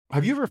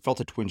Have you ever felt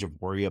a twinge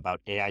of worry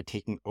about AI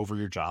taking over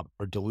your job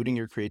or diluting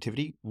your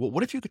creativity? Well,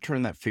 what if you could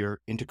turn that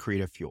fear into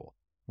creative fuel?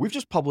 We've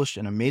just published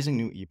an amazing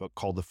new ebook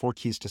called The 4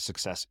 Keys to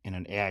Success in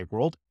an AI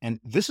World,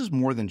 and this is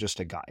more than just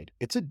a guide.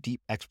 It's a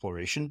deep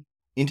exploration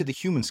into the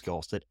human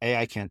skills that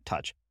AI can't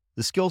touch,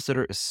 the skills that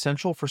are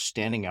essential for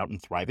standing out and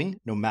thriving,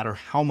 no matter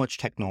how much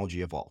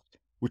technology evolves.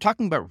 We're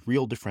talking about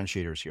real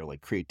differentiators here,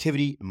 like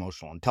creativity,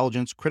 emotional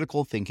intelligence,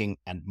 critical thinking,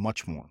 and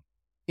much more.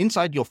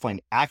 Inside, you'll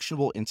find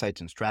actionable insights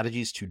and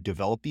strategies to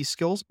develop these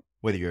skills,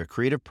 whether you're a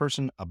creative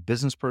person, a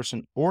business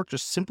person, or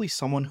just simply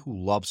someone who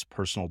loves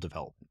personal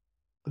development.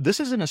 This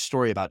isn't a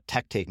story about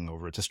tech taking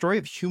over. It's a story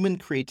of human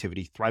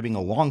creativity thriving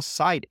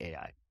alongside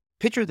AI.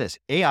 Picture this,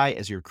 AI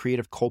as your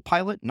creative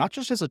co-pilot, not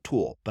just as a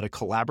tool, but a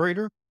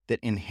collaborator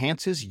that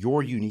enhances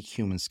your unique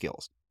human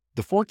skills.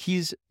 The 4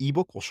 Keys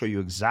ebook will show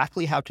you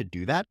exactly how to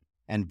do that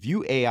and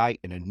view AI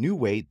in a new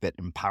way that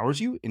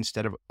empowers you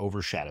instead of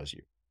overshadows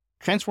you.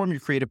 Transform your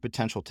creative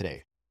potential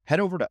today. Head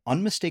over to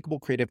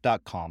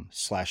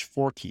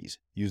unmistakablecreative.com/4keys.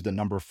 Use the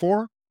number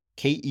 4,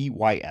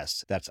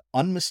 KEYS. That's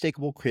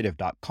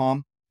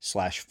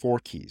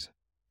unmistakablecreative.com/4keys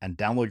and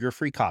download your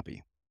free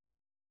copy.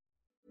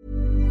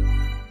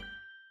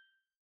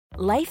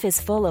 Life is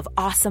full of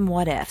awesome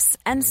what-ifs,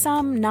 and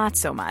some not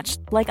so much,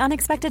 like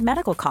unexpected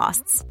medical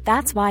costs.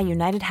 That's why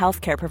United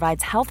Healthcare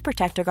provides Health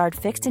Protector Guard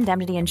fixed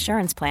indemnity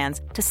insurance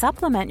plans to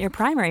supplement your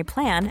primary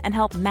plan and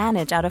help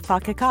manage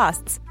out-of-pocket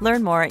costs.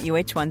 Learn more at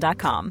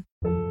uh1.com.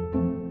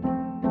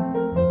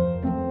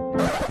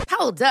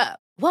 Hold up.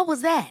 What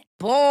was that?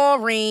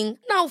 Boring.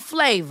 No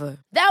flavor.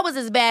 That was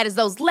as bad as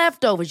those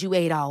leftovers you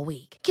ate all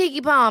week.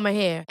 Keke Palmer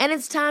here, and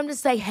it's time to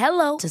say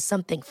hello to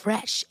something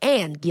fresh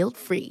and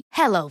guilt-free.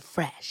 Hello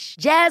Fresh.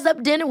 Jazz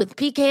up dinner with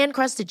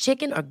pecan-crusted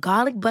chicken or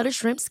garlic butter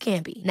shrimp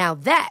scampi. Now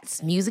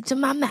that's music to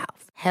my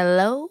mouth.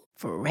 Hello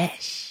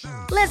Fresh.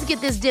 Let's get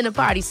this dinner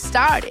party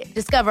started.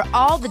 Discover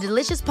all the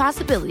delicious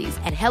possibilities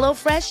at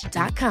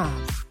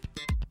hellofresh.com.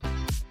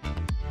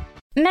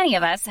 Many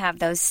of us have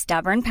those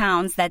stubborn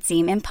pounds that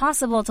seem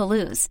impossible to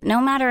lose,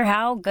 no matter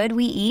how good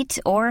we eat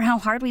or how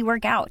hard we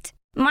work out.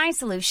 My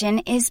solution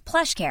is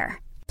PlushCare.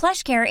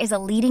 PlushCare is a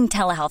leading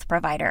telehealth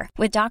provider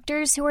with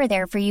doctors who are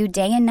there for you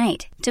day and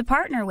night to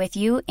partner with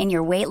you in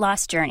your weight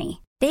loss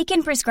journey. They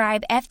can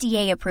prescribe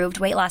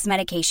FDA-approved weight loss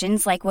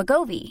medications like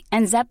Wegovy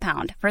and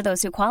Zepbound for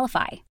those who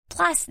qualify.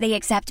 Plus, they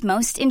accept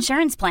most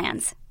insurance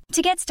plans.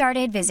 To get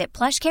started, visit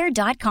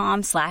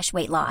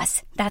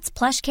plushcare.com/weightloss. That's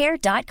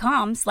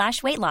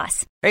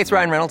plushcare.com/weightloss. Hey, it's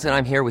Ryan Reynolds, and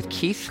I'm here with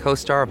Keith,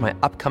 co-star of my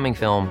upcoming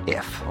film,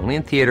 If, only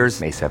in theaters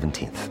May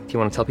 17th. Do you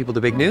want to tell people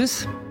the big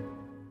news?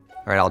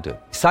 All right, I'll do it.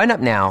 Sign up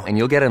now and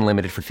you'll get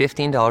unlimited for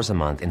 $15 a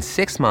month and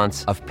 6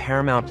 months of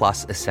Paramount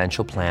Plus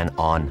Essential Plan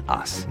on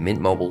us.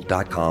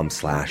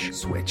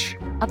 Mintmobile.com/switch.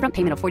 Upfront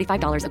payment of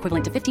 $45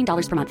 equivalent to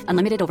 $15 per month.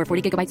 Unlimited over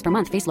 40 gigabytes per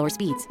month. Face lower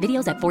speeds.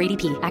 Videos at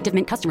 480p. Active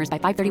Mint customers by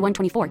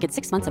 531.24 get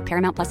 6 months of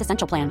Paramount Plus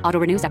Essential Plan. Auto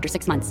renews after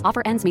 6 months.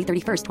 Offer ends May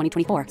 31st,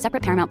 2024.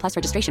 Separate Paramount Plus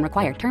registration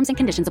required. Terms and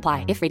conditions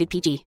apply if rated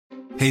PG.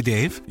 Hey,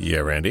 Dave. Yeah,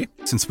 Randy.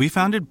 Since we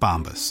founded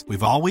Bombas,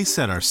 we've always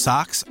said our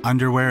socks,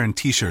 underwear, and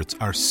T-shirts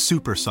are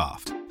super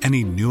soft.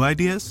 Any new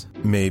ideas?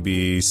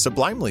 Maybe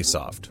sublimely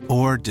soft.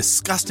 Or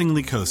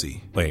disgustingly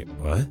cozy. Wait,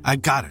 what? I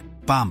got it.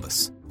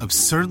 Bombas.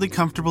 Absurdly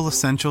comfortable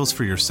essentials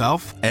for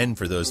yourself and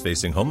for those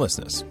facing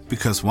homelessness.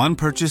 Because one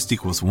purchased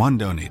equals one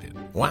donated.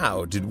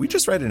 Wow, did we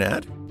just write an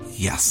ad?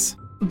 Yes.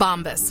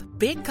 Bombas.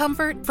 Big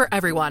comfort for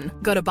everyone.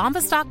 Go to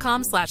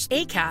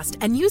bombas.com/ACAST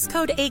and use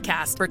code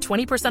ACAST for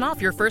 20% off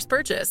your first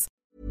purchase.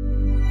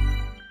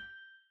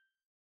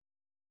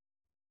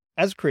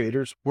 As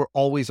creators, we're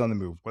always on the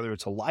move. Whether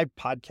it's a live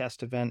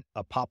podcast event,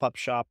 a pop-up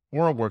shop,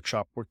 or a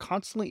workshop, we're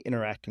constantly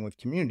interacting with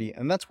community,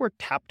 and that's where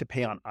Tap to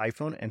Pay on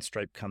iPhone and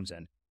Stripe comes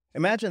in.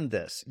 Imagine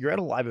this. You're at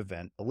a live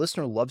event, a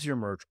listener loves your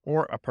merch,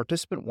 or a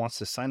participant wants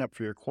to sign up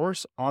for your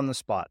course on the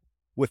spot.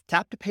 With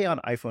Tap to Pay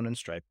on iPhone and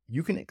Stripe,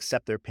 you can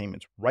accept their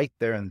payments right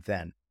there and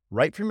then,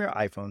 right from your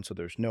iPhone, so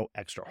there's no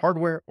extra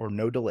hardware or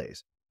no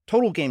delays.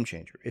 Total game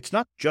changer. It's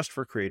not just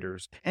for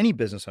creators. Any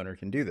business owner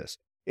can do this.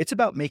 It's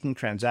about making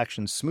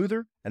transactions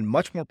smoother and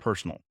much more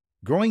personal,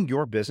 growing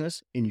your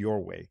business in your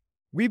way.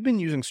 We've been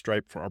using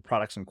Stripe for our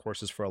products and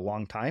courses for a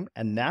long time,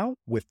 and now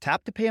with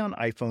Tap to Pay on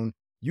iPhone,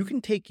 you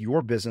can take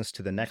your business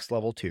to the next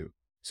level too.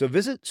 So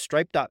visit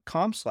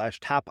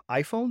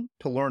stripe.com/tapiphone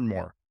to learn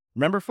more.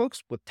 Remember,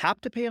 folks, with Tap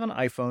to Pay on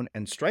iPhone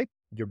and Stripe,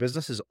 your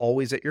business is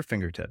always at your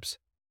fingertips.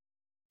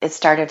 It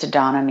started to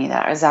dawn on me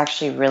that I was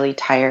actually really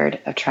tired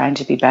of trying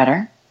to be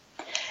better,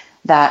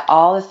 that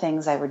all the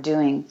things I were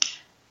doing,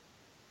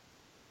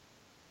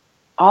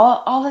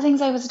 all the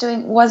things I was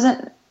doing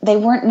they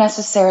weren't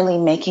necessarily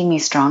making me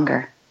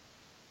stronger.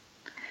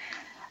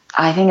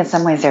 I think in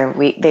some ways there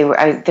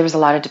was a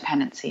lot of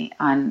dependency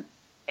on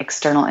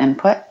external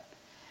input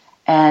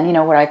and,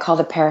 what I call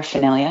the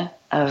paraphernalia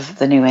of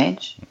the new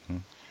age. Mm-hmm.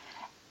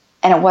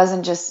 And it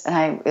wasn't just,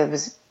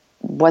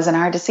 wasn't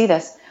hard to see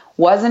this,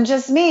 wasn't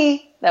just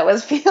me that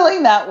was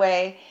feeling that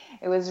way.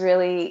 It was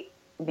really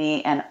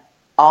me and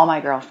all my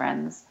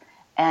girlfriends.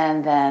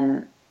 And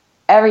then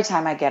every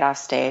time I get off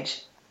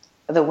stage,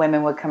 the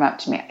women would come up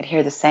to me. I'd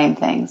hear the same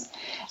things.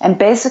 And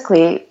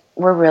basically,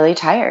 we're really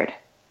tired.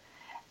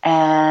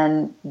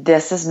 And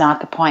this is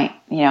not the point.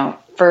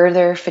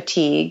 Further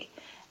fatigue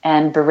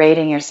and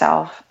berating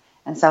yourself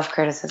and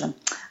self-criticism.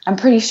 I'm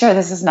pretty sure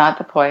this is not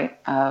the point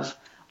of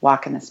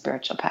walking the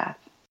spiritual path.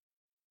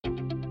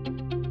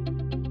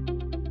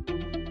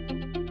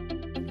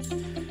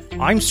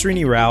 I'm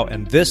Srini Rao,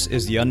 and this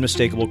is the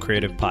Unmistakable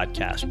Creative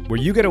Podcast, where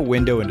you get a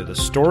window into the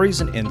stories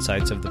and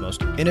insights of the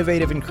most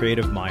innovative and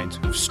creative minds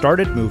who've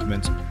started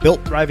movements,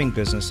 built thriving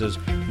businesses,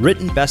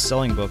 written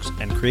best-selling books,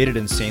 and created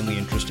insanely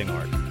interesting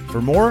art.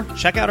 For more,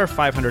 check out our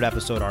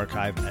 500-episode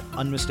archive at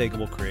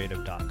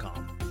unmistakablecreative.com.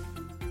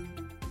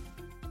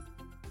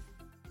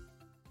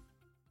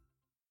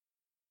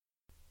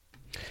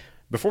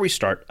 Before we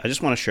start, I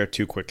just want to share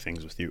two quick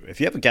things with you. If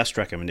you have guest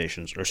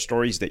recommendations or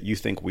stories that you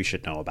think we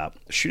should know about,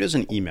 shoot us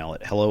an email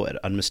at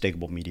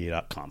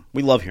hello@unmistakablemedia.com.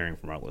 We love hearing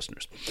from our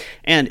listeners.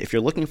 And if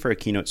you're looking for a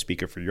keynote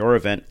speaker for your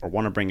event or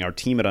want to bring our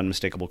team at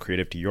Unmistakable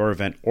Creative to your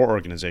event or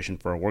organization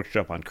for a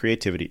workshop on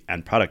creativity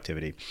and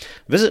productivity,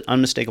 visit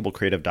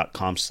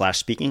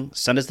unmistakablecreative.com/speaking,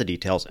 send us the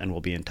details, and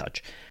we'll be in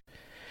touch.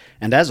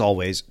 And as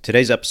always,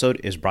 today's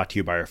episode is brought to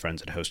you by our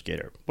friends at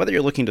HostGator. Whether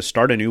you're looking to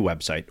start a new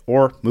website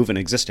or move an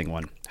existing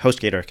one,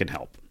 HostGator can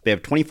help. They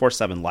have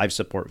 24/7 live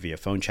support via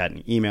phone chat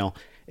and email,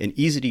 an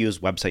easy-to-use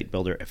website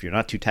builder if you're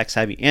not too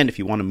tech-savvy, and if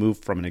you want to move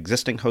from an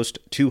existing host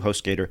to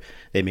HostGator,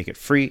 they make it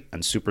free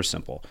and super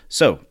simple.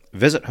 So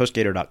visit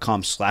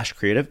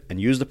HostGator.com/creative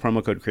and use the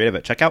promo code creative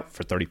at checkout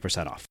for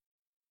 30% off.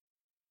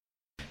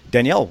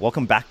 Danielle,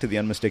 welcome back to the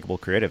Unmistakable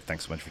Creative.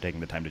 Thanks so much for taking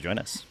the time to join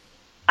us.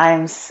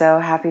 I'm so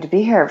happy to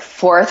be here.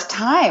 4th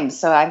time.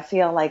 So I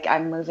feel like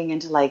I'm moving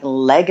into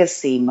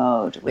legacy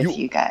mode with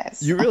you guys.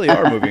 You really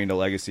are moving into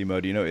legacy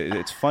mode.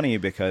 It's funny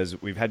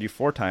because we've had you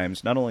 4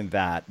 times. Not only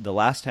that, the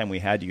last time we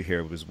had you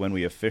here was when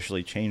we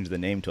officially changed the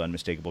name to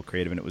Unmistakable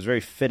Creative. And it was very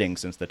fitting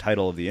since the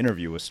title of the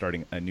interview was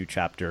starting a new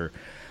chapter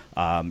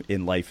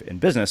in life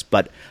and business.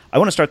 But I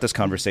want to start this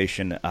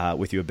conversation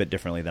with you a bit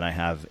differently than I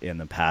have in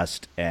the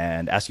past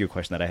and ask you a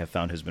question that I have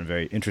found has been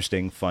very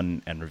interesting,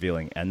 fun, and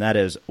revealing. And that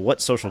is,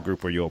 what social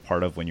group were you a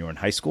part of when you were in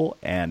high school,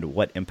 and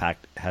what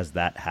impact has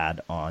that had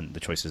on the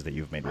choices that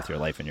you've made with your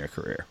life and your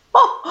career?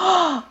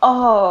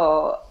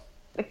 Oh,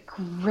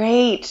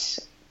 great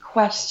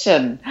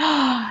question.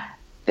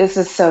 This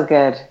is so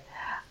good.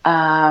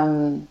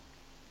 I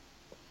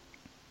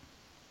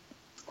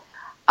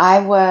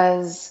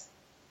was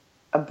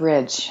a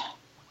bridge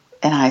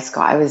in high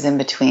school. I was in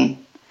between.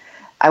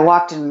 I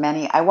walked in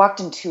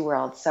 2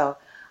 worlds. So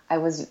I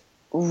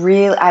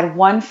had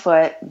one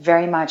foot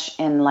very much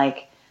in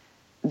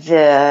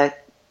the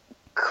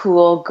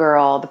cool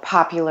girl, the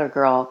popular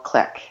girl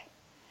clique.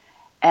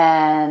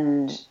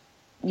 And,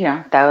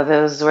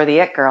 those were the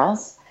it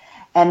girls.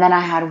 And then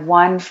I had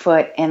one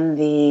foot in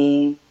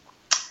the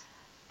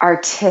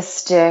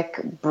artistic,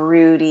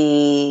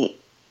 broody,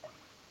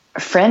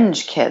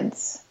 fringe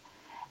kids.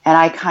 And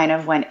I kind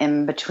of went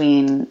in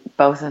between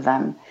both of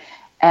them.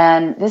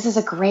 And this is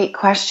a great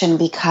question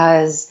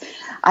because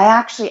I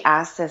actually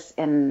asked this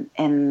in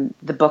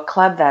the book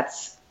club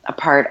that's a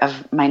part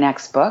of my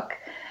next book,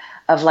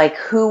 of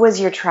who was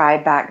your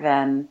tribe back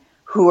then?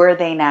 Who are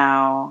they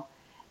now?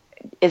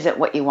 Is it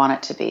what you want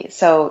it to be?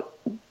 So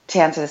to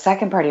answer the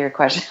second part of your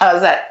question, how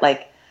is that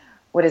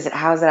what is it?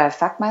 How does that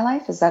affect my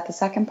life? Is that the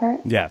second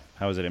part? Yeah.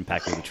 How has it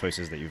impacted the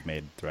choices that you've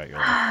made throughout your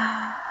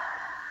life?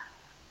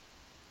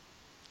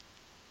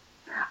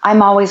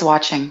 I'm always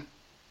watching.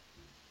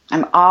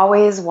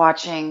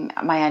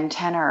 My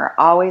antennae are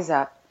always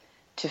up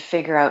to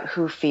figure out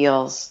who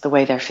feels the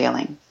way they're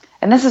feeling.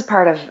 And this is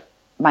part of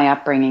my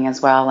upbringing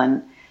as well.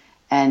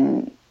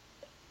 And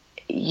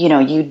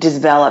you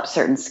develop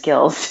certain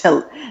skills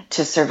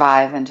to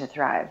survive and to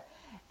thrive.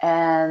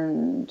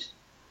 And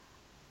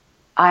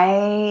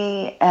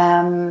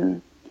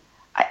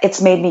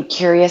it's made me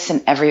curious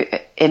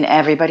in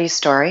everybody's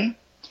story.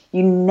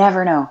 You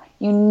never know.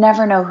 You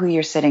never know who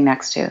you're sitting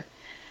next to.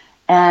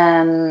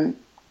 And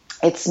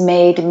it's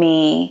made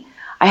me,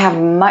 I have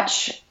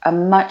a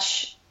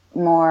much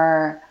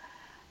more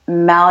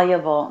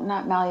malleable,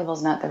 not malleable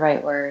is not the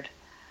right word.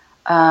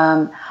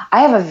 I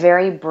have a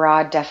very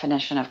broad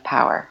definition of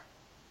power.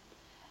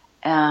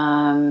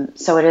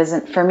 So it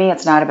isn't, for me,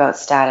 it's not about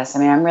status. I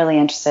mean, I'm really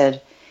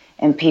interested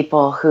in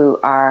people who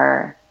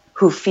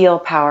feel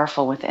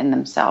powerful within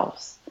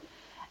themselves.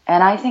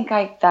 And I think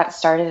that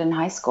started in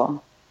high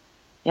school.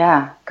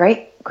 Yeah,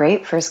 great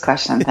first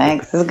question.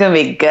 Thanks. This is going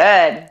to be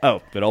good.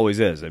 Oh, it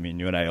always is. I mean,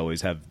 you and I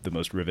always have the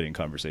most riveting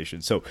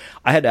conversations. So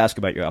I had to ask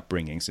about your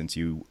upbringing since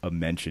you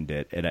mentioned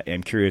it. And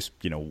I'm curious,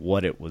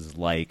 what it was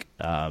like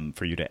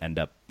for you to end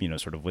up,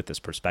 sort of with this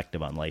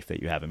perspective on life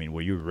that you have. I mean,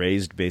 were you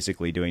raised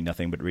basically doing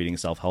nothing but reading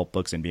self-help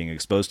books and being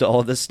exposed to all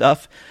of this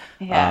stuff?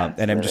 Yeah.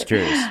 And I'm just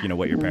curious,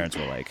 what your parents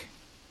were like.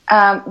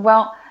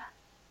 Well,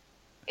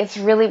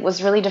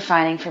 was really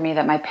defining for me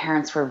that my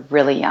parents were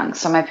really young.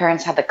 So my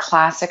parents had the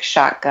classic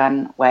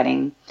shotgun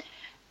wedding.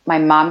 My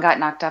mom got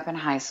knocked up in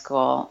high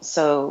school.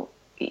 So,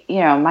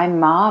 my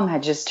mom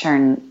had just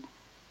turned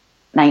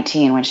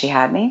 19 when she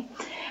had me.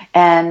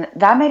 And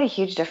that made a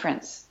huge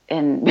difference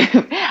in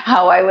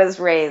how I was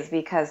raised,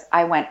 because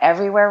I went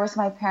everywhere with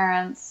my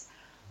parents.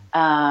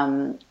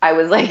 I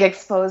was like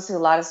exposed to a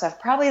lot of stuff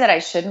probably that I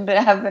shouldn't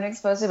have been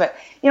exposed to, but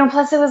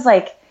plus it was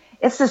like,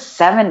 it's the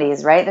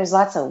 70s, right? There's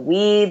lots of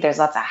weed, there's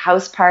lots of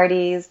house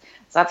parties,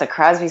 there's lots of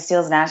Crosby,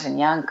 Stills, Nash and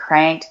Young,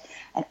 Cranked,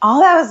 and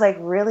all that was like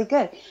really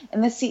good.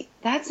 And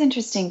that's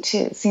interesting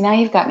too. See, now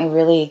you've got me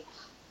really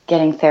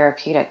getting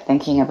therapeutic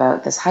thinking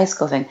about this high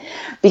school thing,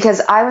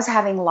 because I was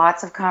having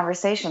lots of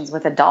conversations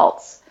with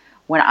adults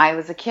when I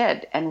was a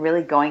kid and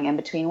really going in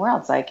between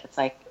worlds. Like, it's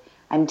like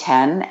I'm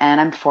 10 and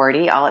I'm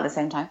 40 all at the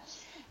same time.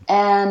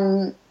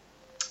 And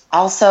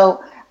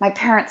also my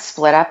parents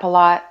split up a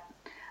lot.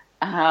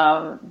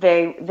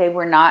 They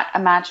were not a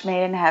match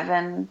made in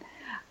heaven.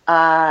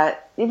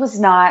 It was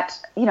not,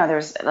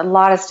 there's a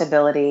lot of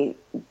stability.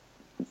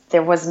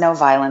 There was no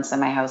violence in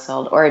my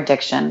household or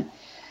addiction,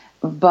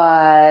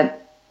 but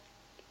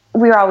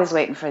we were always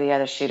waiting for the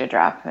other shoe to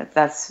drop.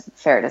 That's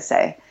fair to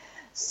say.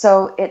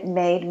 So it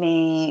made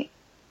me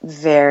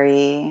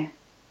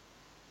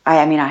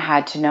I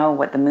had to know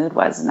what the mood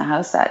was in the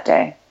house that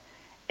day.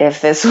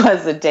 If this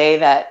was a day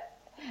that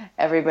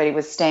everybody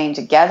was staying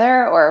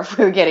together or if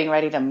we were getting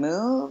ready to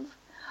move.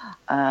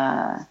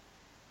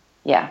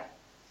 Yeah.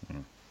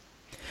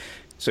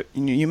 So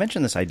you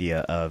mentioned this idea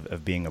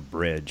of being a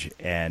bridge,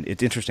 and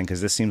it's interesting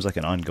because this seems like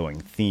an ongoing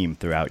theme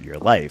throughout your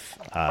life.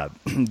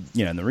 And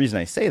the reason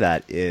I say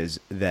that is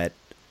that,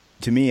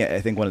 to me, I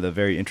think one of the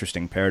very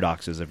interesting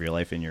paradoxes of your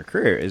life and your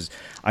career is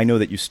I know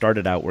that you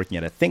started out working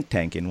at a think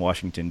tank in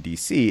Washington,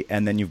 D.C.,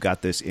 and then you've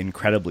got this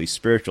incredibly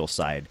spiritual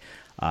side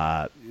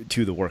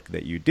to the work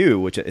that you do,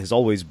 which has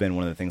always been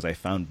one of the things I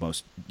found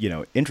most,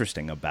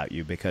 interesting about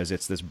you, because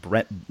it's this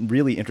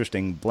really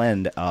interesting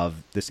blend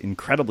of this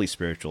incredibly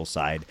spiritual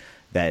side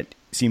that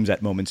seems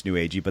at moments new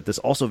agey, but this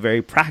also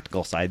very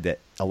practical side that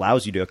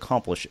allows you to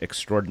accomplish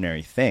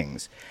extraordinary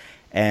things.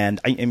 And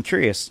I am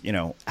curious,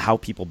 how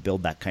people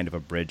build that kind of a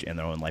bridge in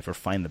their own life or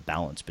find the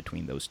balance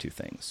between those two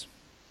things.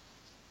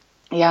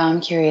 Yeah,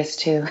 I'm curious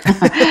too.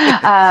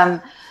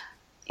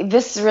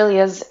 This really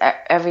is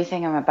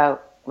everything I'm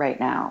about right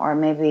now, or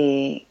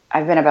maybe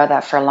I've been about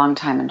that for a long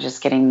time and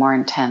just getting more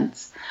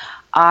intense.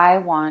 I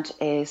want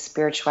a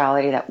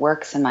spirituality that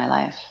works in my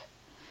life,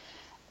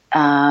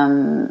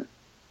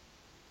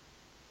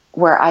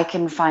 where I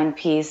can find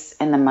peace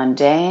in the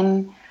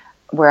mundane,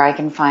 where I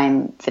can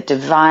find the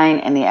divine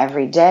in the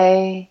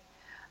everyday,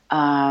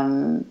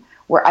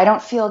 where I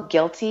don't feel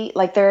guilty.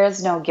 Like, there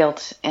is no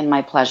guilt in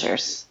my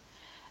pleasures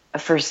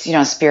for,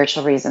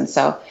 spiritual reasons.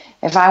 So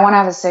if I want to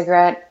have a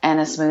cigarette and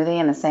a smoothie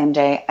in the same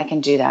day, I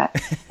can do that.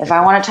 If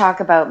I want to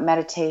talk about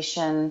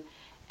meditation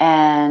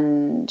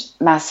and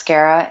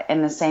mascara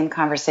in the same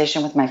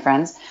conversation with my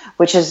friends,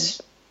 which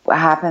is what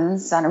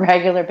happens on a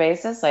regular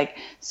basis, like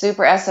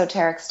super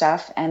esoteric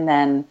stuff, and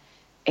then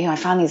I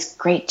found these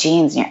great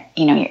jeans.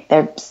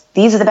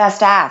 These are the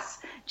best ass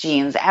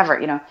jeans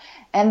ever.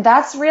 And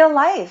that's real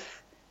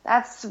life.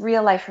 That's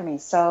real life for me.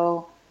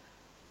 So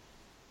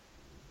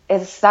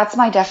that's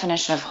my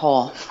definition of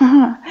whole,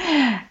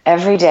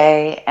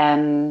 everyday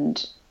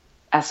and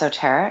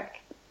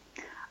esoteric.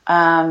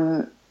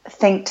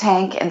 Think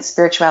tank and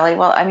spirituality.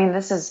 Well,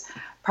 this is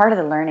part of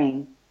the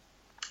learning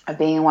of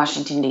being in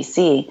Washington,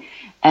 D.C.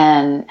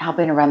 and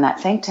helping to run that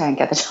think tank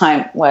at the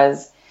time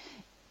was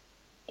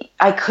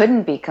I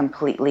couldn't be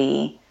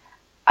completely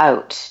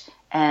out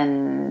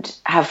and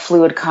have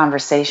fluid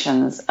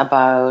conversations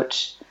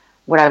about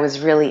what I was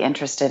really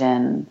interested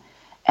in.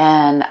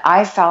 And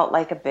I felt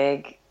like a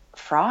big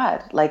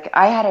fraud. Like,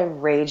 I had a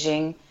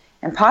raging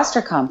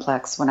imposter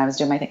complex when I was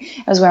doing my thing.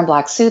 I was wearing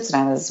black suits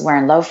and I was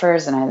wearing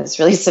loafers and I had this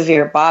really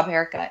severe bob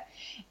haircut.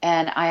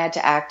 And I had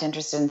to act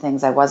interested in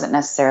things I wasn't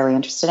necessarily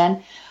interested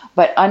in.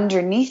 But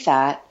underneath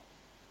that,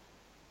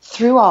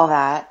 through all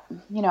that,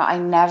 I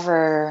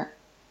never...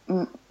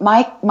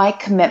 My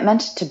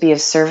commitment to be of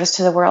service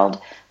to the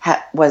world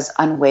was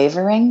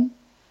unwavering.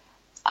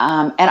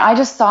 And I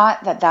just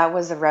thought that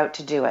was the route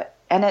to do it.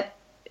 And that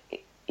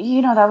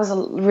was a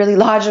really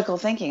logical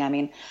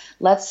thinking.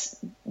 Let's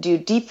do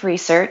deep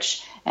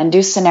research and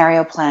do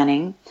scenario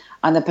planning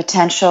on the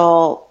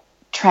potential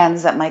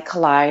trends that might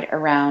collide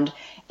around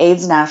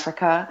AIDS in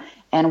Africa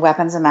and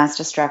weapons of mass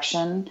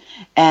destruction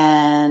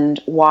and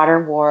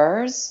water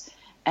wars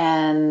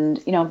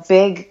and,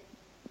 big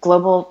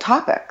global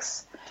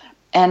topics.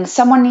 And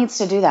someone needs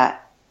to do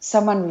that.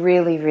 Someone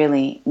really,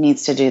 really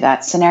needs to do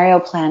that. Scenario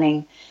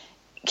planning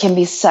can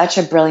be such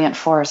a brilliant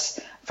force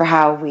for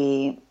how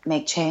we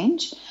make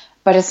change,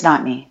 but it's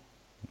not me.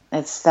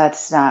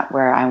 That's not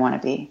where I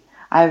want to be.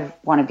 I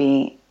want to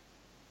be.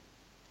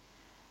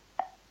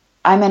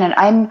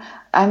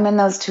 I'm in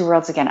those two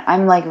worlds again.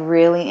 I'm like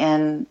really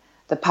in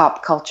the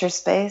pop culture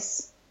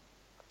space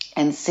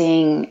and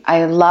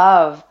I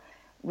love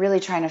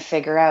really trying to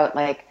figure out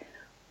like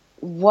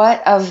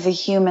what of the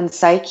human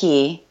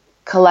psyche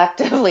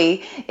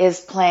collectively is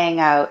playing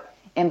out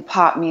in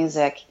pop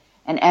music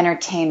and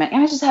entertainment. I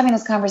was just having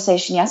this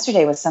conversation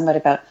yesterday with somebody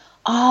about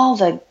all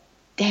the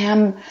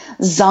damn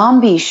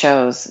zombie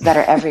shows that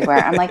are everywhere.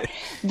 I'm like,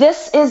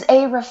 this is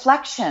a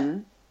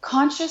reflection,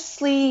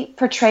 consciously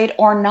portrayed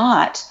or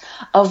not,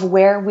 of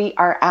where we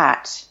are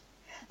at.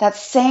 That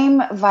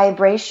same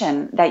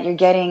vibration that you're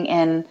getting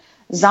in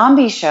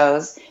zombie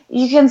shows,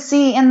 you can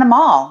see in the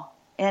mall,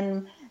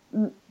 in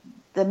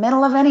the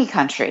middle of any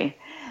country.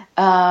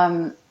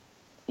 Yeah,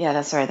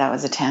 that's right. That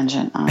was a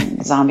tangent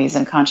on zombies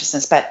and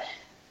consciousness. But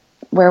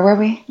where were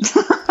we?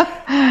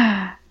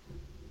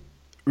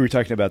 We were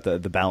talking about the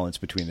balance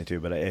between the two,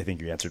 but I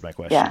think you answered my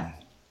question.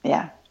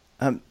 Yeah.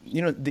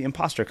 The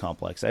imposter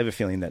complex, I have a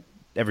feeling that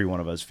every one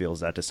of us feels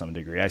that to some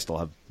degree. I still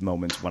have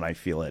moments when I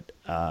feel it.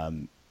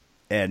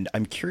 And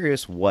I'm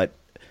curious what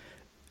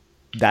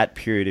that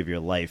period of your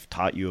life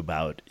taught you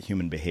about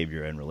human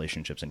behavior and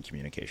relationships and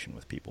communication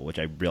with people, which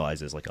I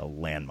realize is like a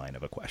landmine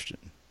of a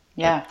question.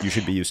 Yeah. But you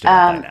should be used to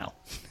that by now.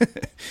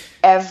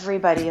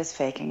 Everybody is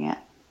faking it.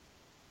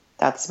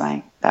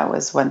 That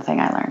was one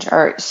thing I learned,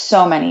 or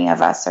so many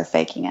of us are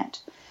faking it,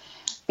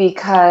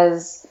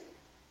 because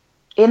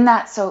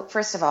so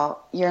first of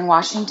all, you're in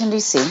Washington,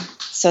 DC.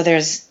 So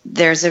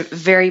there's a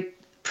very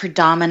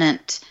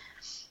predominant,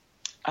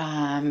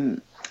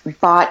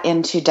 bought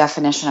into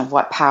definition of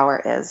what power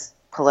is,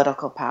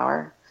 political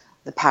power,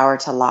 the power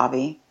to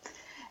lobby.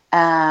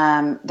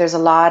 There's a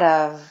lot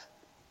of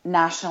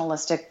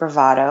nationalistic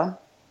bravado.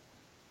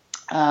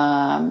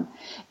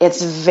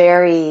 It's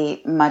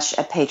very much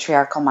a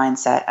patriarchal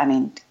mindset. I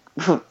mean,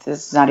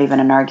 there's not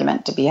even an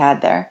argument to be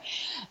had there.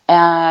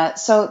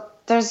 So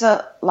there's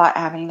a lot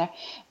happening there.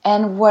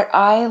 And what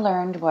I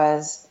learned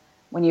was,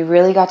 when you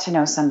really got to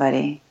know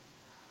somebody,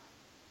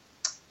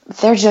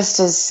 they're just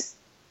as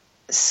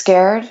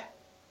scared,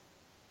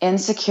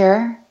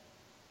 insecure,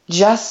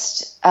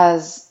 just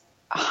as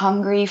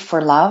hungry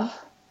for love.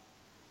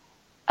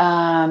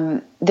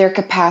 Their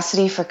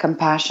capacity for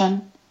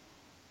compassion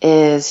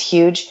is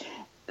huge.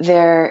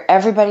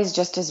 Everybody's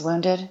just as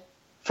wounded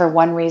for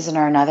one reason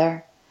or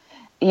another.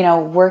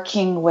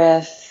 Working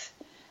with,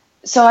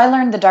 so I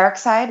learned the dark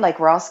side, like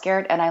we're all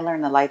scared, and I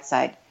learned the light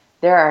side.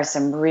 There are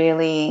some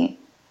really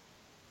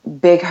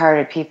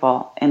big-hearted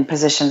people in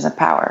positions of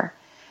power.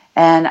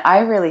 And I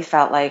really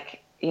felt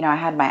like, I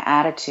had my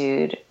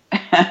attitude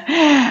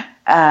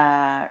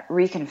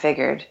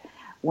reconfigured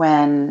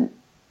when,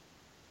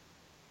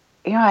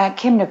 I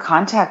came into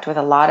contact with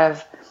a lot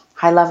of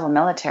high-level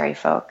military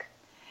folk.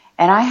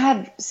 And I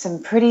had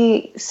some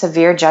pretty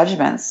severe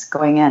judgments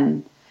going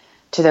in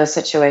to those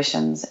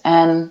situations.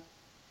 And,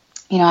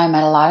 I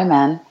met a lot of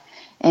men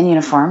in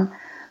uniform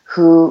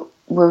who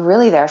were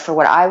really there for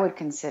what I would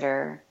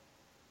consider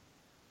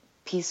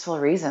peaceful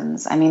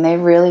reasons. I mean, they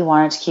really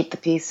wanted to keep the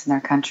peace in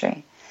their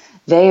country.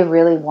 They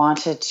really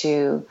wanted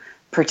to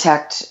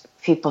protect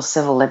people's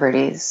civil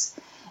liberties.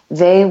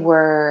 They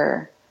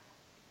were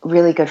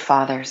really good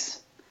fathers.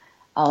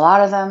 A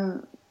lot of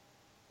them,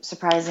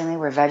 surprisingly,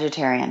 were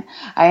vegetarian.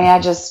 I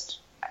mean,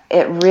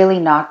 it really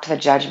knocked the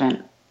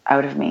judgment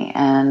out of me.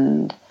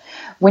 And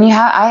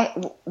I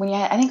think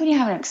when you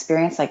have an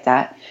experience like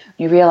that,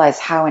 you realize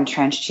how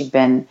entrenched you've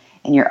been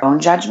in your own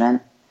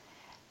judgment.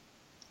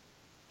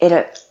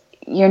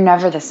 You're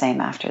never the same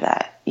after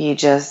that. You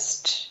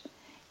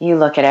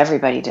look at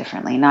everybody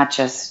differently, not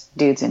just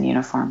dudes in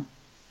uniform.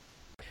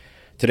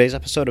 Today's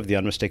episode of The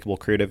Unmistakable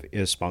Creative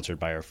is sponsored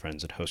by our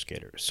friends at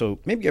HostGator. So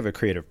maybe you have a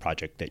creative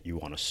project that you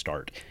want to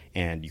start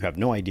and you have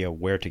no idea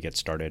where to get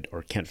started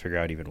or can't figure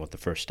out even what the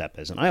first step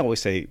is. And I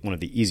always say one of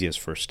the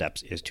easiest first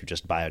steps is to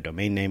just buy a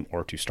domain name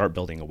or to start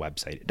building a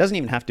website. It doesn't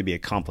even have to be a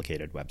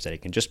complicated website.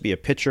 It can just be a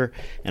picture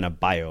and a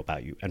bio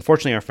about you. And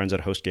fortunately, our friends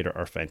at HostGator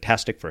are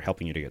fantastic for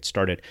helping you to get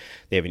started.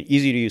 They have an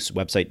easy-to-use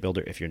website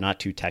builder if you're not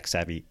too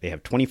tech-savvy. They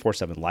have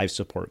 24/7 live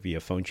support via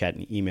phone chat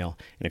and email.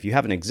 And if you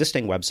have an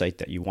existing website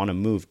that you want to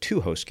move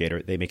to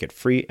HostGator, they make it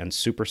free and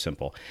super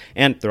simple.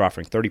 And they're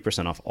offering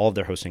 30% off all of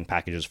their hosting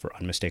packages for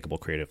Unmistakable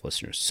Creative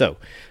listeners. So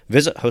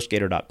visit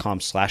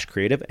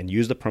HostGator.com/creative and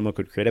use the promo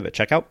code creative at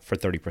checkout for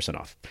 30%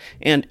 off.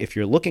 And if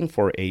you're looking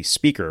for a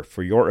speaker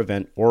for your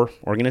event or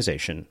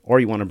organization, or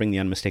you want to bring the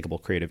Unmistakable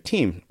Creative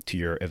team to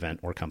your event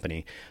or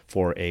company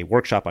for a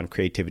workshop on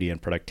creativity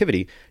and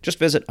productivity, just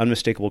visit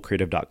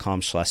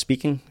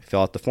unmistakablecreative.com/speaking,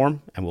 fill out the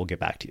form, and we'll get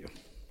back to you.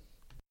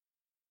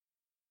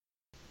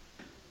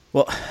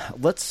 Well,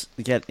 let's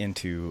get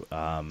into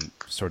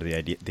sort of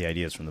the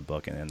ideas from the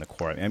book and the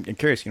core. I'm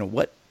curious,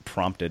 what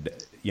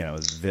prompted,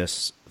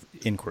 this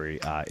inquiry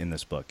in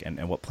this book,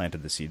 and what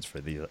planted the seeds for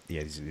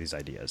these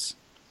ideas?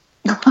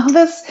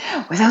 Well,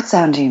 without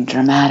sounding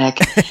dramatic,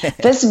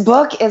 this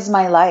book is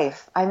my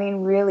life. I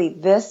mean, really,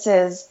 this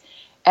is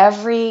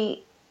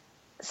every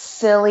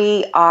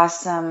silly,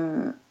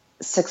 awesome,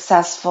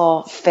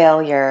 successful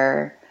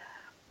failure,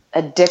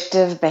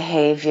 addictive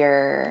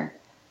behavior,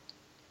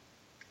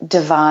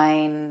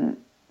 divine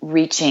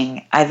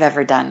reaching I've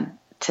ever done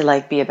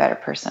to be a better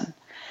person.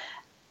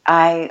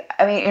 I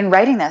mean, in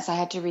writing this, I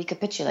had to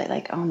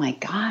recapitulate, oh my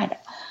God,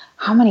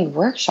 how many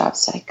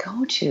workshops did I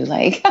go to?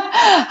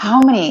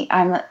 How many,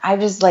 I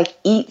just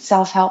eat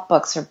self-help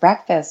books for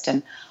breakfast,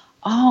 and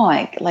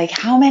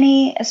how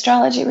many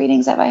astrology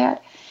readings have I had?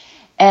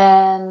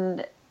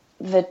 And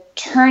the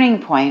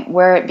turning point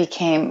where it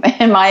became,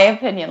 in my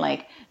opinion,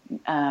 like,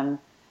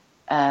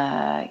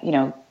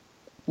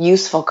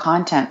 useful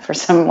content for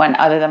someone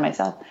other than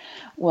myself,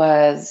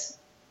 was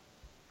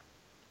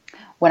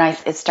when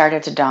it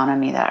started to dawn on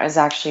me that I was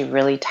actually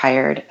really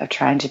tired of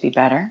trying to be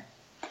better.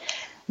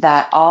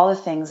 That all the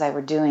things I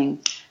were doing,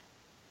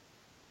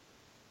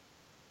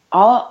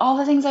 all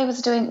the things I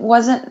was doing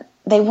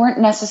they weren't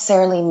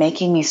necessarily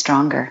making me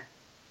stronger.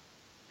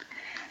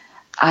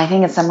 I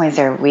think in some ways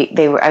there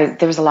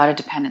was a lot of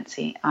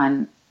dependency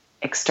on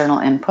external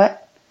input,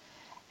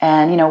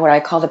 and what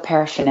I call the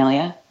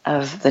paraphernalia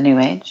of the New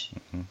Age.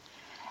 Mm-hmm.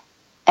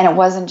 And it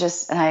wasn't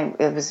just,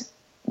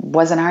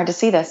 wasn't hard to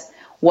see this.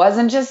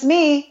 Wasn't just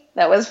me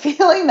that was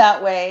feeling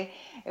that way.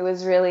 It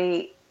was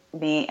really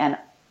me and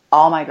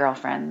all my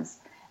girlfriends.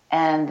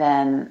 And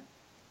then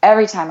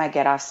every time I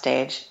get off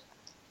stage,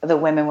 the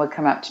women would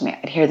come up to me.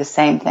 I'd hear the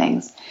same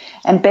things.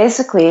 And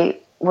basically,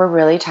 we're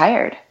really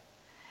tired.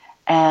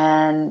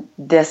 And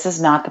this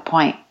is not the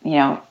point.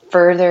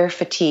 Further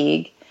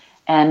fatigue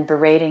and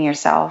berating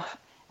yourself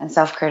and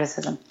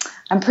self-criticism.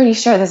 I'm pretty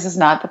sure this is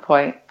not the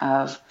point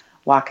of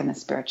walking the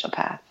spiritual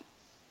path.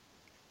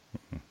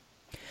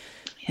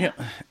 Yeah.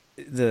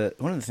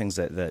 One of the things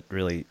that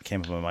really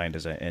came up in my mind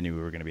as I knew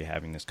we were going to be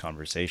having this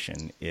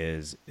conversation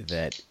is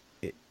that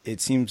it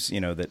seems,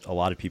 that a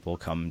lot of people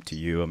come to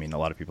you. I mean, a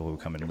lot of people who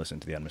come and listen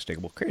to the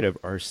Unmistakable Creative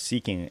are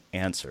seeking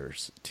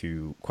answers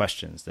to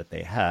questions that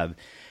they have.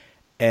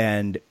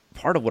 And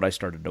part of what I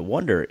started to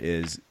wonder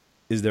is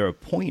there a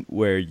point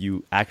where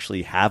you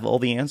actually have all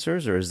the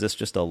answers, or is this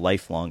just a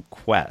lifelong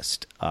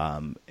quest?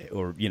 I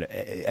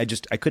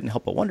couldn't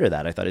help but wonder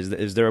that. I thought,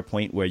 is there a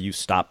point where you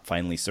stop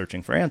finally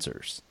searching for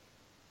answers?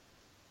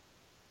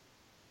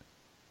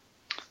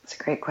 That's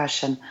a great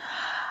question.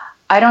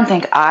 I don't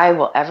think I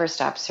will ever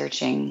stop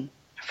searching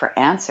for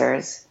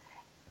answers,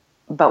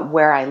 but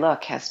where I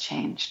look has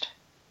changed.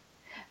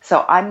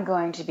 So I'm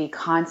going to be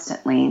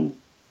constantly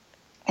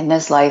in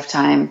this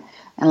lifetime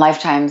and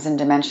lifetimes and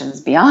dimensions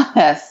beyond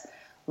this,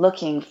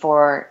 looking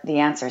for the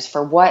answers,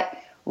 for what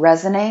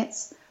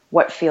resonates,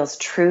 what feels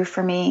true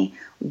for me,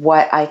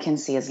 what I can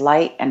see as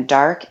light and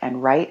dark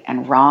and right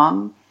and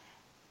wrong.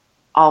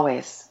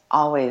 Always,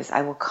 always,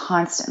 I will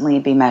constantly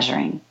be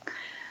measuring.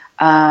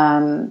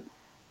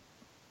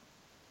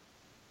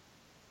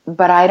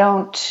 But I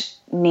don't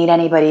need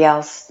anybody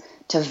else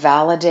to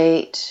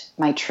validate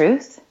my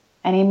truth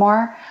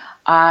anymore.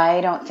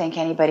 I don't think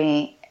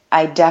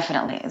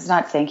it's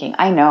not thinking.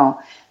 I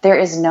know there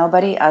is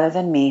nobody other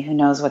than me who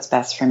knows what's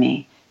best for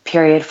me.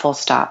 Period, full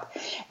stop.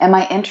 Am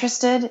I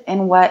interested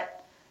in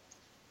what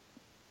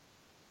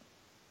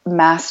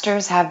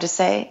masters have to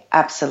say?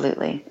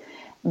 Absolutely.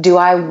 Do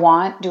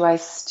I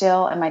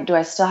still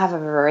have a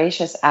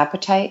voracious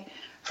appetite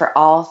for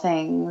all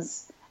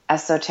things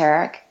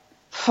esoteric?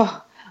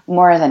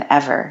 More than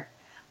ever.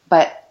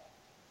 But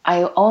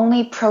I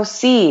only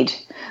proceed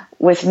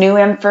with new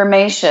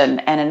information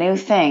and a new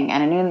thing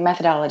and a new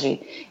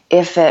methodology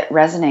if it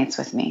resonates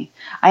with me.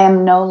 I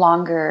am no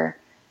longer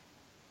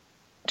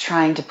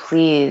trying to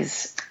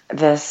please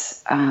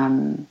this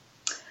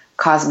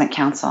cosmic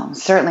council.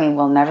 Certainly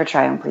will never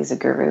try and please a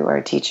guru or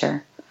a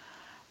teacher.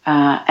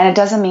 And it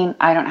doesn't mean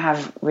I don't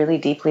have really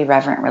deeply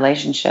reverent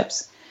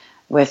relationships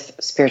with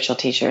spiritual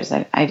teachers.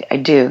 I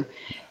do.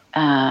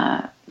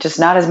 Just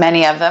not as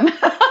many of them.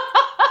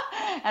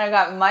 And I've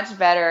got much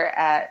better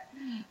at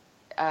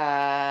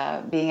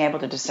being able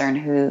to discern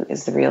who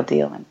is the real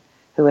deal and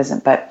who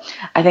isn't. But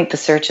I think the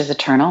search is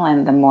eternal,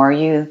 and the more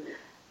you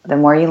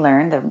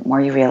learn, the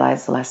more you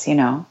realize, the less you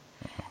know.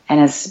 And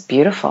it's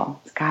beautiful.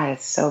 God,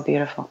 it's so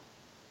beautiful.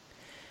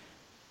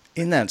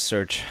 In that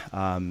search,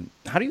 how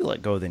do you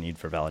let go of the need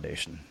for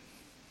validation?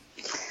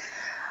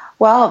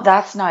 Well,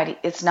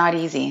 it's not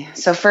easy.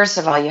 So first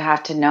of all, you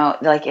have to know,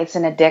 it's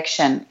an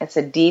addiction. It's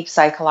a deep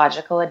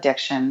psychological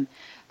addiction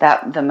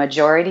that the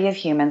majority of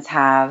humans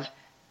have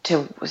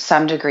to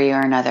some degree or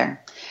another.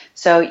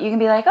 So you can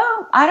be like,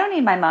 oh, I don't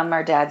need my mom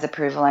or dad's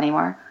approval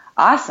anymore.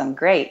 Awesome,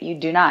 great. You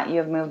do not. You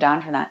have moved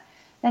on from that.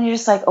 Then you're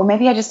just like, oh,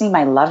 maybe I just need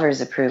my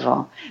lover's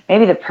approval.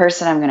 Maybe the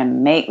person I'm going to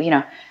make,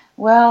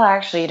 well,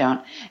 actually you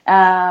don't.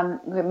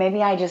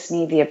 Maybe I just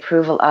need the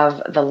approval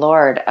of the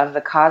Lord, of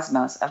the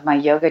cosmos, of my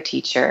yoga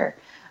teacher,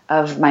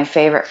 of my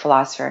favorite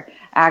philosopher.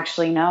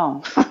 Actually,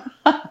 no.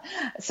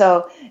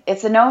 So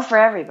it's a no for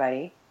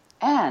everybody.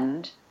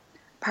 And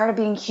part of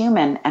being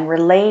human and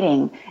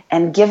relating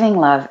and giving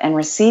love and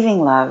receiving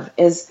love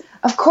is,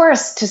 of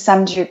course, to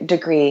some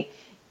degree,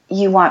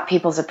 you want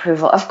people's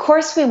approval. Of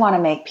course, we want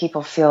to make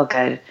people feel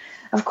good.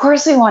 Of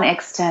course, we want to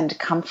extend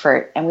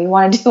comfort, and we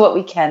want to do what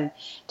we can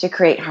to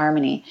create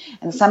harmony.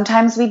 And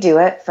sometimes we do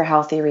it for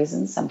healthy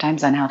reasons,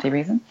 sometimes unhealthy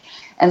reasons.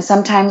 And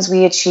sometimes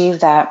we achieve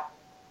that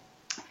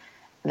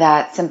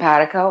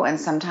simpatico, and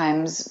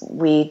sometimes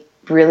we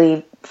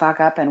really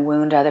fuck up and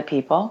wound other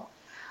people.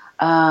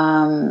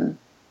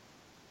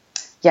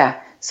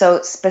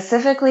 So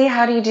specifically,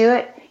 how do you do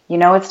it?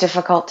 It's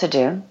difficult to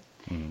do.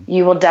 Mm-hmm.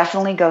 You will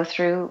definitely go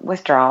through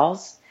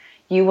withdrawals.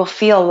 You will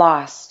feel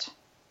lost.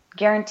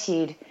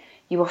 Guaranteed.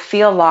 You will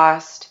feel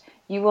lost.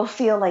 You will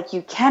feel like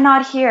you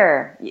cannot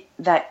hear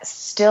that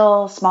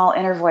still small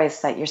inner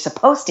voice that you're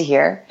supposed to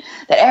hear,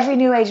 that every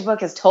New Age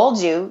book has told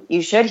you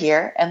you should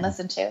hear and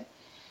listen to.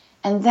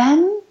 And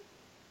then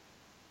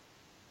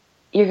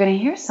you're going to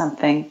hear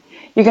something.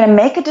 You're going to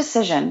make a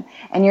decision,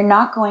 and you're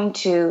not going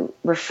to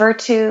refer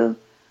to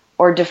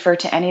or defer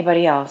to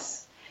anybody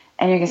else.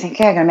 And you're going to think,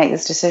 okay, I'm going to make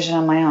this decision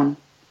on my own.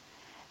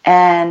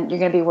 And you're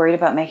going to be worried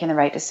about making the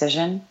right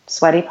decision,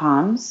 sweaty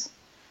palms.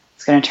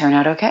 It's going to turn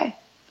out okay.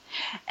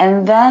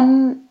 And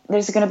then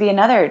there's going to be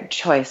another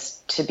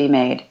choice to be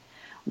made,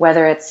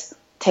 whether it's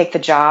take the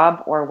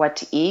job or what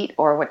to eat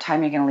or what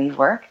time you're going to leave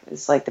work.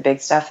 It's like the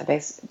big stuff,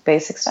 the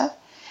basic stuff.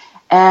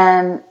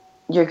 And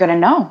you're going to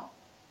know.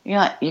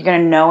 You're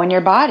going to know in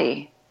your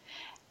body.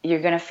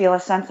 You're going to feel a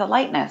sense of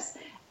lightness.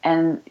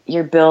 And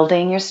you're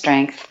building your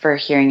strength for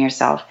hearing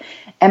yourself.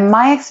 And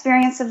my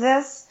experience of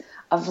this,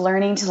 of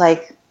learning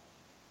to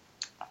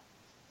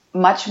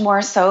much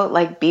more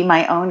so be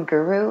my own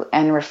guru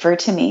and refer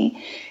to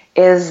me,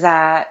 is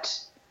that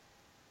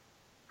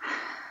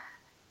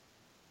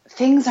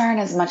things aren't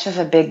as much of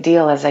a big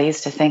deal as I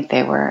used to think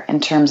they were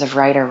in terms of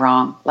right or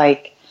wrong.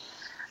 I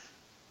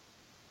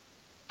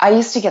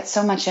used to get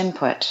so much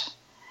input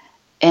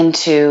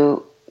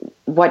into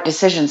what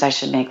decisions I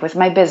should make with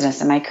my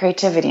business and my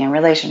creativity and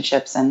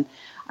relationships. And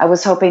I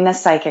was hoping the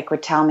psychic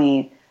would tell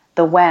me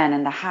the when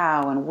and the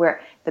how and where,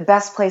 the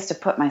best place to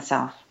put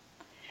myself.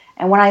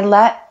 And when I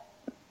let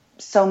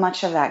so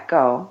much of that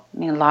go, I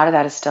mean, a lot of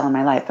that is still in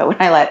my life, but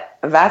when I let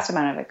a vast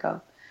amount of it go,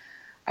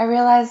 I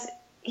realized,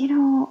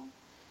 I'm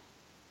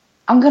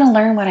going to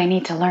learn what I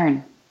need to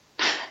learn.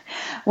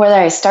 Whether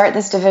I start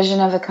this division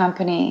of the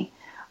company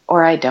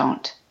or I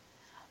don't.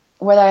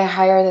 Whether I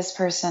hire this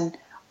person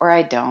or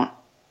I don't.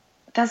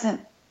 It doesn't,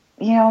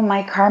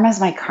 my karma is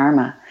my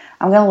karma.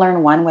 I'm going to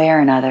learn one way or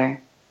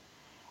another.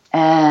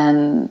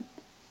 And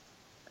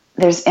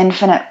there's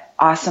infinite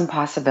awesome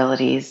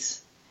possibilities.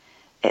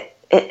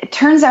 It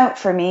turns out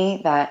for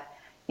me that,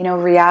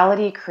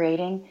 reality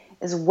creating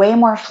is way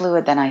more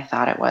fluid than I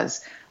thought it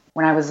was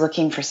when I was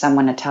looking for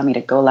someone to tell me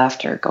to go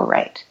left or go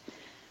right.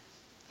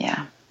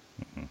 Yeah.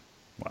 Mm-hmm.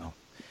 Wow.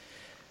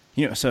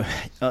 So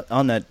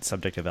on that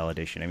subject of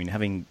validation, I mean,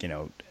 having,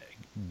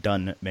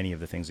 done many of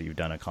the things that you've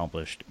done,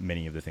 accomplished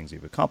many of the things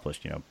you've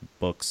accomplished,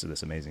 books,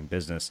 this amazing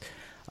business.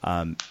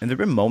 And there have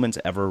been moments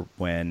ever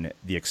when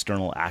the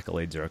external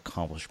accolades or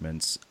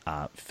accomplishments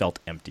felt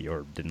empty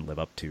or didn't live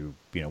up to,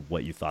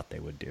 what you thought they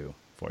would do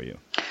for you?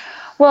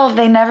 Well,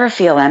 they never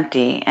feel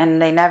empty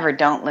and they never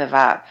don't live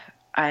up.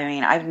 I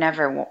mean, I've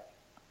never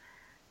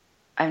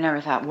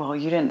thought, well,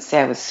 you didn't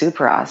say I was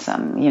super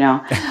awesome,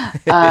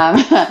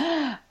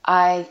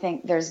 I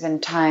think there's been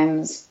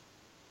times,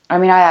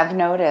 I have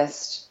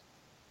noticed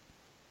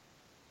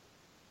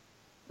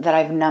that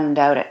I've numbed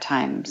out at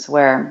times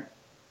where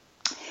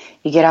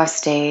you get off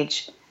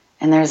stage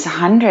and there's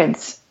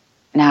hundreds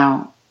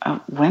now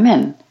of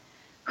women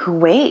who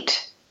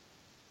wait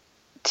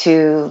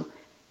to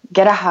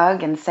get a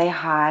hug and say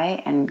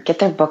hi and get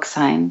their book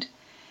signed.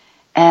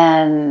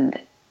 And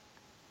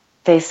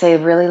they say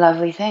really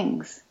lovely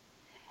things.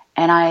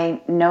 And I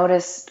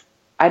noticed,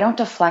 I don't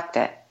deflect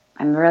it.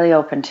 I'm really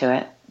open to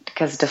it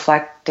because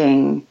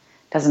deflecting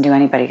doesn't do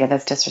anybody good.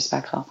 That's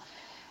disrespectful.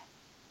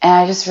 And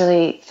I just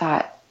really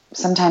thought,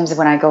 sometimes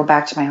when I go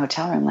back to my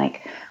hotel room,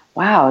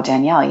 wow,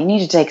 Danielle, you need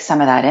to take some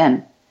of that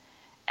in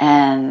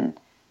and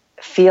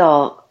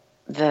feel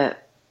the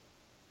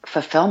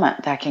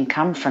fulfillment that can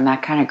come from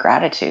that kind of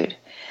gratitude.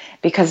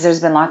 Because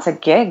there's been lots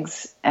of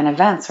gigs and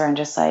events where I'm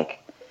just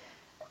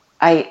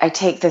I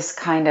take this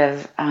kind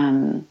of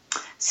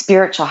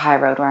spiritual high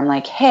road where I'm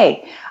like,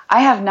 hey,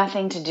 I have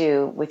nothing to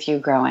do with you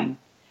growing.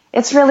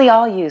 It's really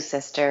all you,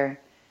 sister.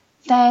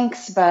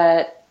 Thanks,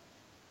 but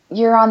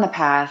you're on the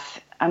path.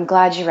 I'm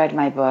glad you read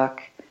my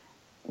book.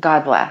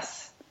 God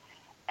bless.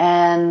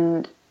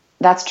 And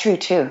that's true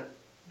too.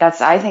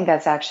 I think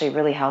that's actually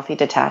really healthy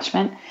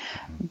detachment.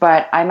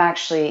 But I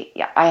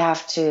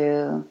have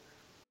to.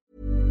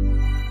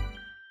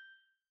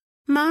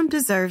 Mom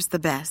deserves the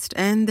best,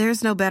 and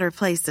there's no better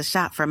place to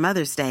shop for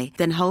Mother's Day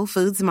than Whole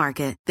Foods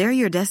Market. They're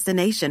your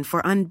destination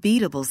for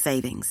unbeatable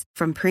savings,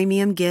 from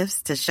premium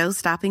gifts to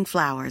show-stopping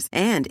flowers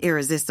and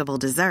irresistible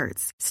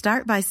desserts.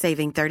 Start by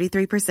saving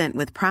 33%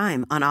 with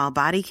Prime on all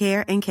body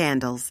care and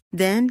candles.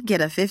 Then get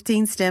a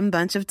 15-stem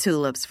bunch of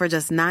tulips for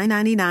just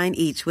 $9.99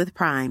 each with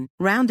Prime.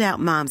 Round out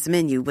Mom's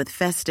menu with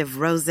festive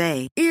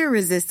rosé,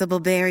 irresistible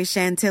berry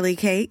chantilly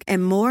cake,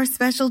 and more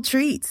special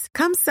treats.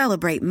 Come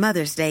celebrate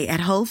Mother's Day at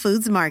Whole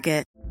Foods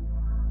Market.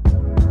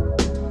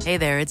 Hey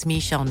there, it's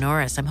Michelle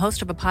Norris. I'm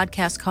host of a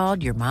podcast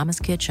called Your Mama's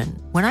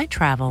Kitchen. When I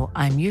travel,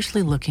 I'm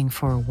usually looking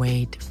for a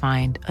way to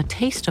find a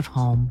taste of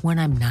home when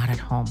I'm not at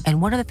home.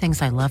 And one of the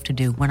things I love to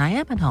do when I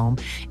am at home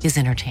is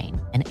entertain.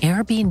 And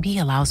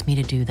Airbnb allows me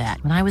to do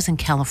that. When I was in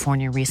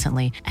California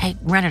recently, I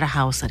rented a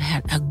house that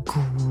had a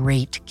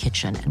great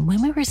kitchen. And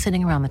when we were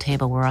sitting around the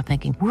table, we were all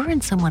thinking, we're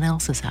in someone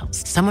else's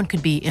house. Someone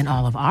could be in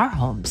all of our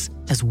homes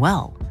as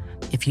well.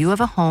 If you have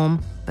a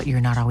home, but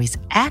you're not always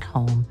at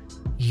home,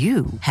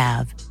 you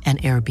have an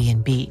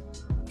Airbnb.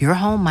 Your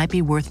home might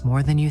be worth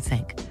more than you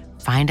think.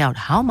 Find out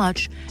how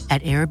much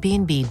at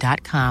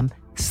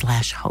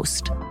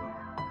airbnb.com/host.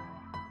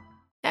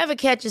 Ever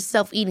catch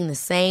yourself eating the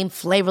same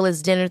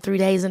flavorless dinner 3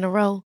 days in a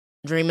row?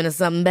 Dreaming of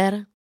something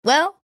better?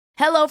 Well,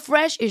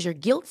 HelloFresh is your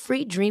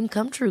guilt-free dream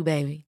come true,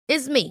 baby.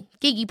 It's me,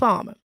 Keke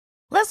Palmer.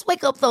 Let's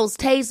wake up those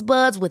taste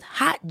buds with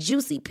hot,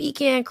 juicy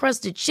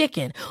pecan-crusted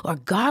chicken or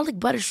garlic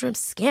butter shrimp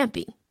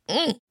scampi.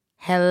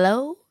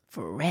 Hello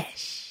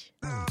Fresh.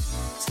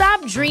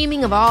 Stop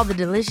dreaming of all the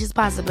delicious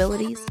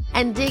possibilities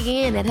and dig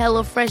in at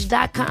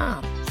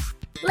HelloFresh.com.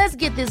 Let's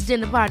get this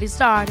dinner party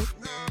started.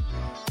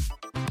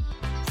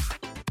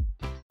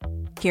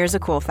 Here's a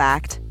cool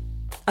fact.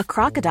 A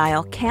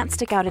crocodile can't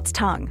stick out its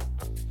tongue.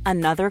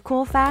 Another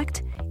cool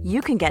fact,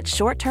 you can get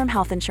short-term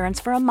health insurance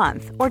for a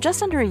month or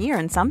just under a year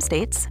in some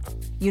states.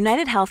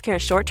 United Healthcare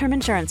short-term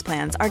insurance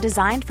plans are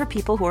designed for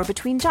people who are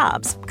between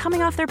jobs,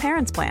 coming off their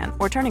parents' plan,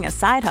 or turning a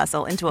side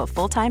hustle into a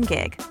full-time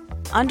gig.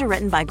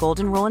 Underwritten by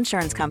Golden Rule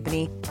Insurance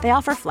Company, they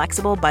offer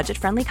flexible,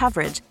 budget-friendly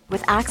coverage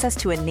with access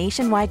to a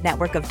nationwide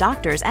network of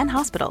doctors and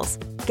hospitals.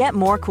 Get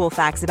more cool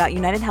facts about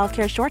United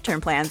Healthcare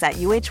short-term plans at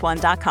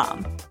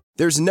uh1.com.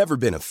 There's never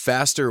been a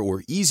faster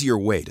or easier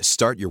way to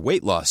start your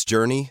weight loss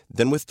journey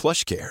than with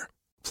PlushCare.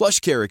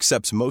 PlushCare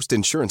accepts most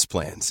insurance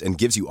plans and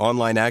gives you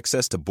online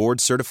access to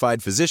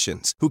board-certified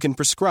physicians who can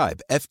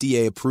prescribe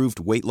FDA-approved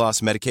weight loss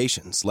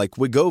medications like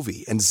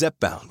Wegovy and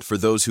Zepbound for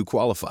those who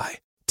qualify.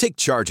 Take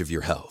charge of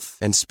your health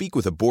and speak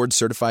with a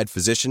board-certified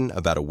physician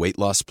about a weight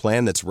loss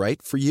plan that's right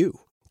for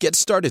you. Get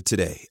started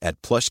today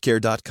at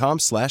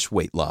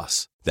plushcare.com/weight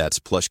loss. That's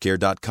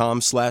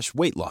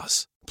plushcare.com/weight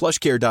loss.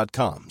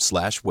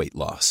 plushcare.com/weight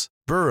loss.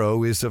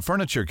 Burrow is a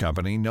furniture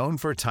company known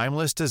for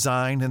timeless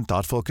design and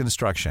thoughtful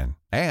construction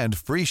and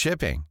free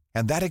shipping,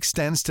 and that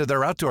extends to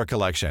their outdoor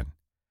collection.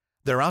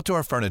 Their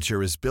outdoor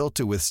furniture is built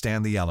to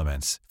withstand the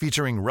elements,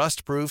 featuring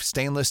rust-proof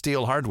stainless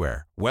steel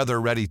hardware,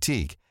 weather-ready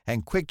teak,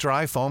 and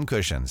quick-dry foam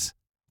cushions.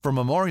 For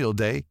Memorial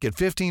Day, get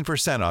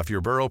 15% off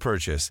your Burrow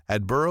purchase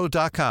at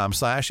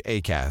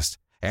burrow.com/acast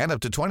and up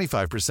to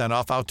 25%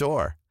 off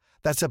outdoor.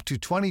 That's up to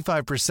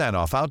 25%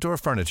 off outdoor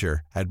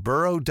furniture at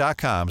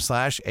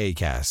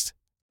burrow.com/acast.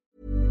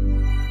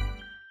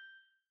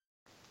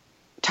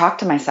 Talk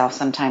to myself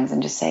sometimes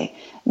and just say,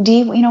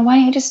 Dee, why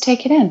don't you just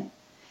take it in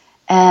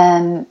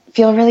and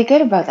feel really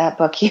good about that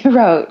book you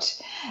wrote,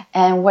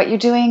 and what you're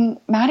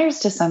doing matters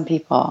to some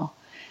people,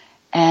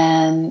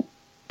 and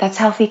that's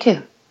healthy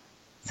too.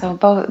 So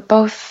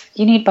both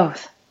you need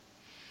both.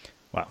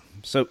 Wow.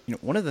 So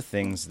one of the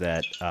things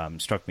that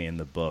struck me in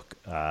the book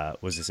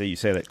was to say, you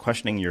say that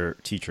questioning your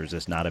teachers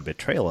is not a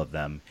betrayal of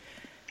them.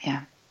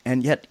 Yeah.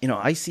 And yet,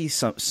 I see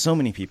so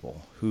many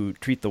people who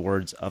treat the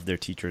words of their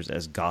teachers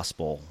as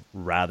gospel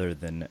rather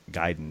than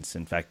guidance.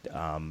 In fact,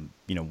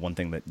 one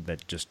thing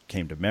that just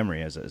came to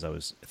memory as I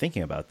was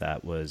thinking about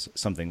that was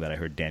something that I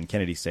heard Dan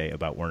Kennedy say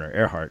about Werner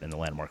Erhard in the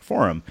Landmark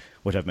Forum,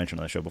 which I've mentioned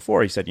on the show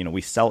before. He said,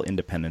 we sell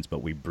independence,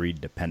 but we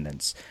breed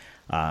dependence,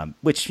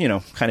 which,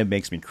 kind of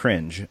makes me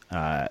cringe.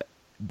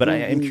 But I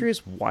am curious,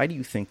 why do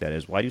you think that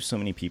is? Why do so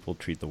many people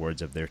treat the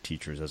words of their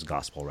teachers as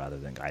gospel rather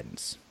than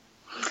guidance?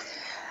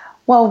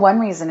 Well, one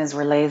reason is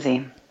we're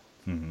lazy.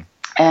 Mm-hmm.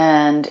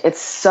 And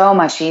it's so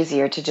much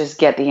easier to just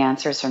get the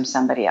answers from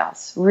somebody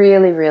else.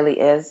 Really, really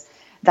is.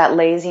 That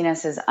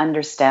laziness is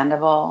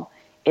understandable.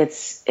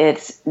 It's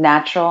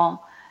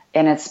natural,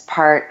 and it's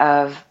part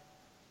of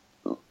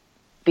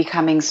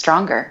becoming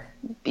stronger.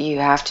 You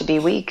have to be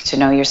weak to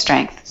know your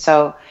strength.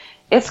 So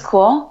it's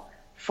cool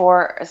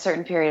for a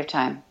certain period of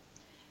time.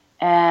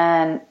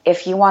 And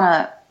if you want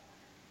to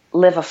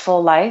live a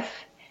full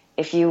life,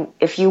 if you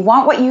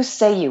want what you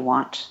say you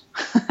want,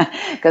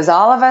 because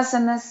all of us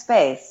in this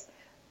space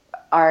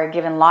are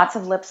given lots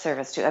of lip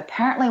service to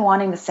apparently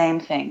wanting the same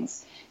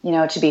things,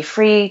 to be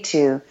free,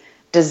 to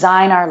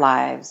design our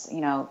lives,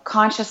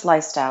 conscious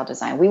lifestyle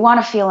design. We want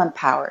to feel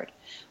empowered.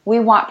 We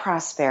want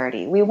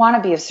prosperity. We want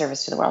to be of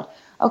service to the world.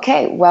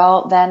 Okay,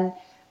 well, then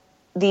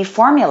the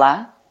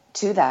formula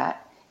to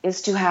that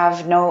is to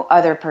have no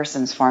other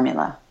person's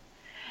formula.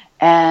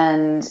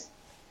 And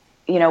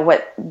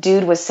what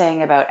Dude was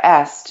saying about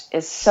Est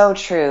is so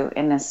true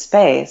in this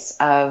space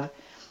of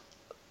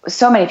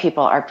so many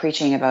people are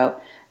preaching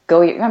about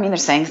they're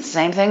saying the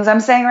same things I'm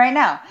saying right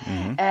now.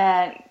 Mm-hmm.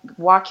 And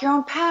walk your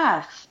own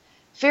path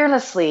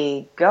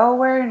fearlessly, go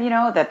where,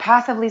 the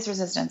path of least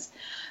resistance.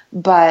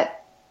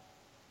 But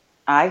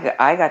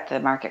I got the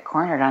market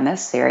cornered on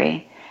this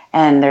theory,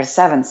 and there's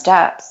 7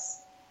 steps,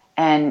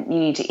 and you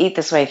need to eat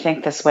this way,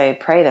 think this way,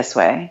 pray this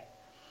way.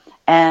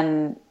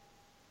 And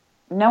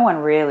no one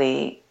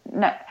really...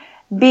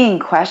 being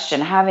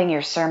questioned, having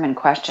your sermon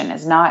questioned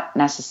is not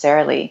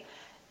necessarily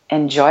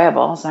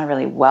enjoyable. It's not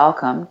really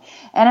welcomed.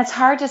 And it's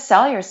hard to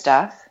sell your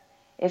stuff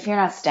if you're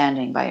not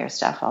standing by your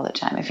stuff all the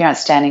time, if you're not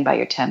standing by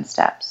your 10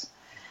 steps.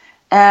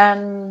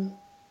 And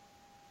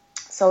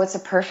so it's a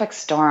perfect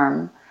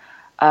storm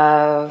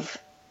of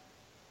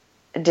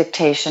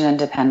dictation and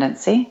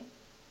dependency.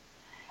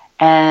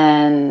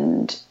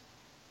 And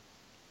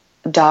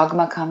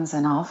dogma comes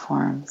in all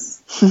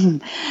forms.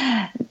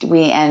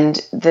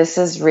 And this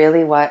is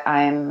really what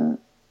I'm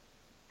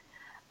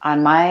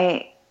on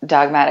my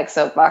dogmatic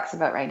soapbox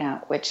about right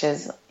now, which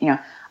is,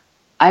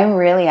 I'm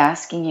really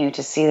asking you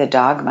to see the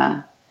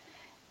dogma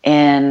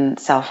in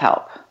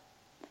self-help.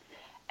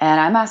 And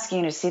I'm asking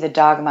you to see the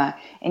dogma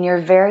in your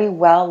very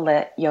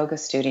well-lit yoga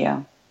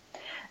studio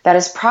that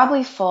is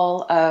probably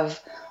full of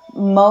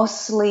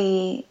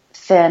mostly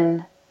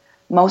thin,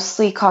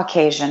 mostly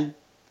Caucasian,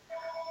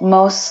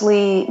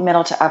 mostly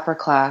middle to upper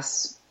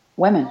class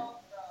women.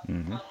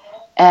 Mm-hmm.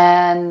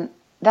 And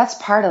that's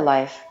part of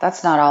life.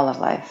 That's not all of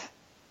life.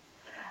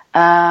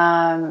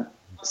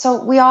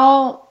 So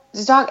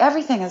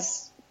everything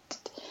is,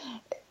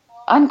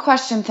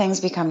 unquestioned things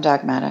become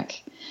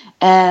dogmatic.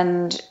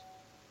 And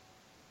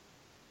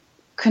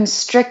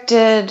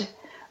constricted,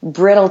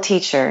 brittle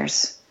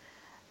teachers,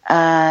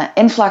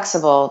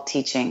 inflexible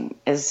teaching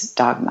is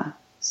dogma.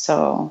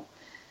 So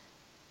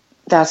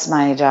that's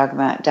my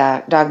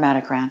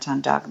dogmatic rant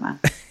on dogma.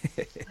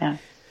 Yeah.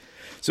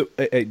 So,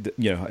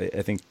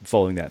 I think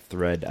following that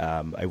thread,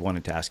 I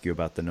wanted to ask you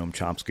about the Noam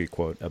Chomsky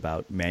quote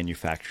about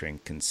manufacturing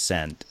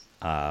consent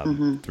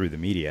through the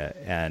media.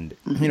 And,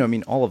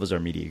 all of us are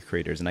media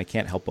creators, and I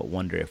can't help but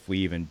wonder if we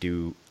even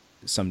do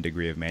some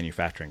degree of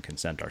manufacturing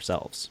consent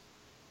ourselves.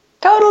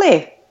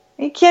 Totally.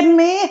 Are you kidding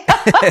me?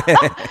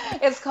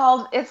 It's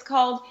called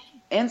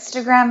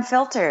Instagram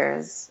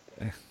filters.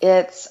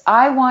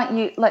 I want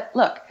you,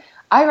 look,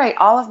 I write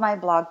all of my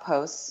blog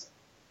posts.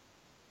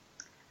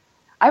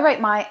 I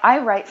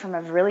write from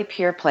a really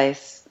pure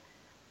place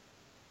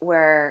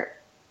where,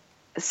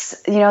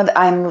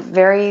 I'm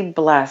very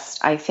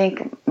blessed. I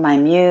think my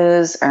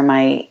muse or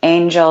my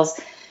angels,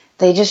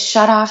 they just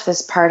shut off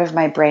this part of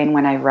my brain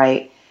when I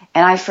write,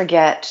 and I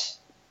forget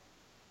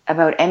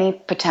about any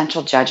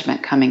potential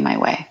judgment coming my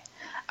way.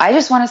 I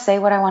just want to say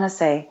what I want to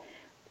say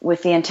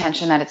with the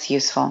intention that it's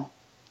useful.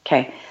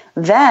 Okay.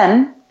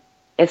 Then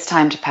it's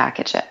time to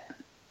package it.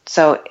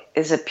 So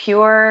it's a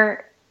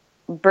pure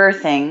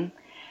birthing,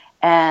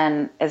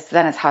 and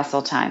then it's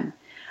hustle time.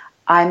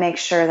 I make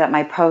sure that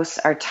my posts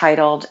are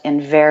titled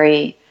in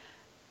very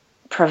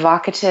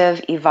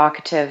provocative,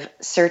 evocative,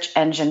 search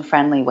engine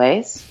friendly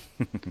ways.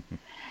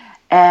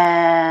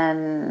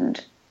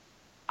 And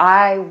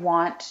I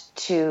want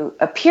to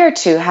appear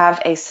to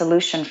have a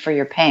solution for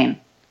your pain.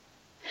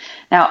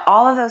 Now,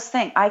 all of those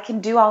things, I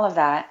can do all of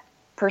that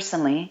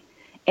personally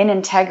in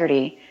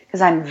integrity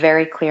because I'm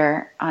very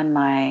clear on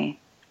my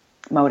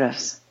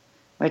motives,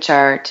 which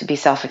are to be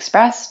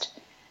self-expressed,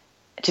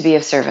 to be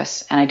of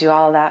service. And I do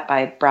all of that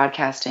by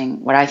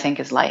broadcasting what I think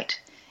is light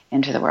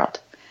into the world.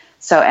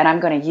 And I'm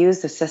going to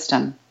use the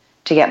system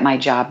to get my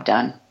job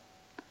done.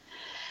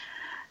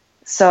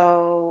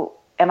 So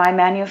am I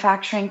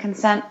manufacturing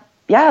consent?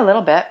 Yeah, a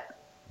little bit.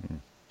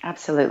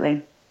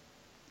 Absolutely.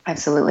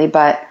 Absolutely.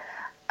 But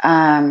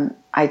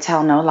I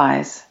tell no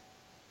lies.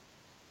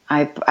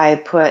 Let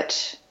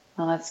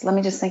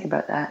me just think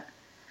about that.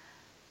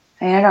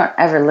 I don't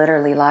ever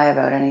literally lie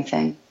about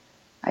anything.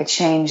 I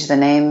change the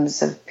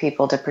names of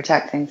people to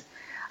protect things.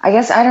 I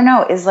guess, I don't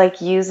know, is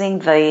like using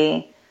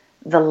the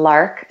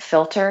lark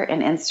filter in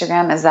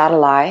Instagram, is that a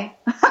lie?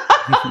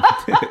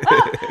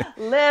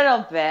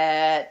 Little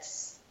bit.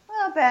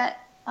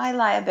 I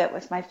lie a bit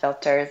with my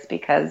filters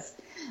because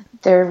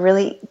they're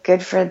really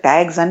good for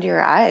bags under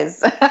your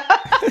eyes.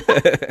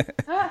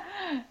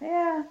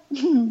 Yeah.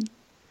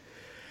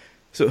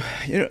 So,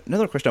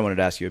 another question I wanted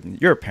to ask you,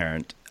 you're a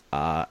parent,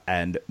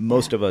 and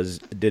most of us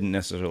didn't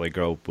necessarily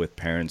grow up with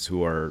parents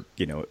who are,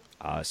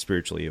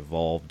 spiritually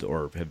evolved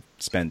or have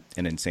spent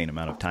an insane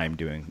amount of time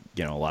doing,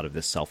 a lot of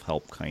this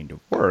self-help kind of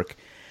work.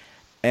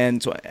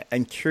 And so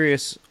I'm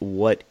curious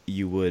what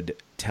you would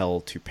tell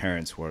to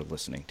parents who are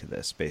listening to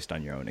this based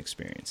on your own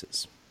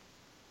experiences.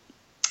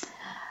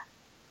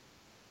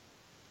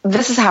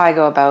 This is how I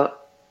go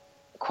about,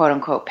 quote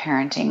unquote,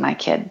 parenting my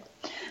kid.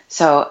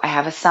 So I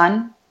have a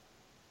son.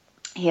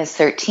 He is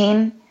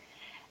 13.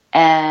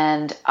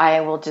 And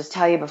I will just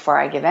tell you before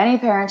I give any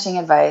parenting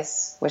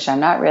advice, which I'm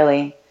not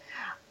really,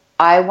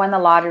 I won the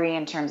lottery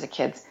in terms of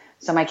kids.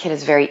 So my kid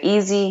is very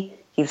easy.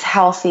 He's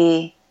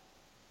healthy.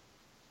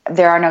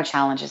 There are no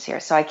challenges here.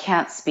 So I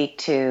can't speak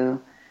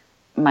to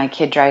my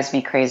kid drives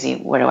me crazy.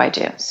 What do I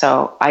do?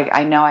 So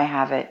I know I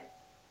have it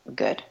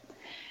good.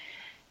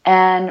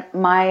 And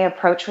my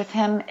approach with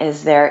him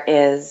is there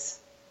is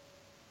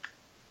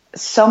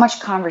so much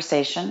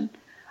conversation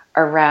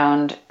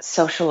around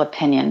social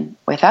opinion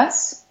with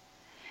us.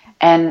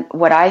 And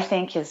what I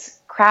think is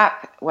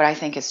crap, what I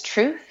think is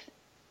truth.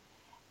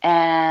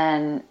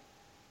 And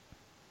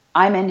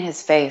I'm in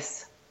his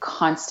face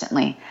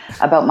constantly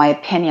about my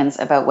opinions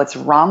about what's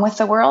wrong with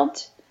the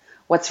world,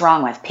 what's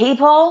wrong with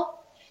people,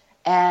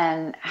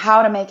 and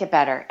how to make it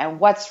better, and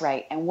what's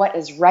right, and what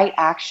is right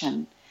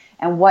action,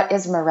 and what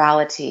is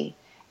morality,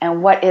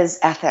 and what is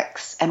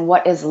ethics, and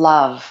what is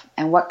love,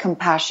 and what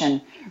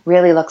compassion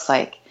really looks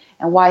like,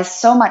 and why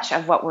so much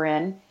of what we're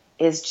in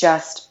is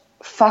just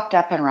fucked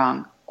up and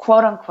wrong,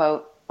 quote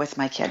unquote, with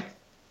my kid.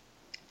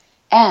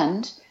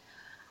 And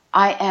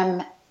I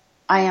am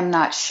I am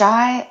not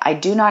shy. I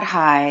do not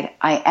hide.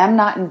 I am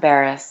not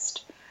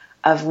embarrassed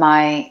of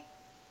my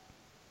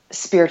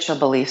spiritual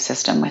belief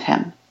system with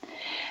him.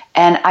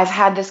 And I've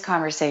had this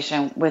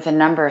conversation with a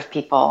number of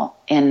people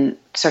in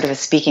sort of a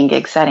speaking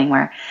gig setting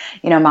where,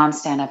 moms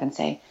stand up and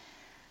say,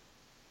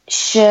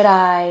 should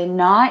I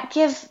not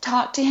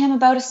talk to him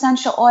about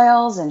essential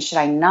oils, and should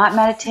I not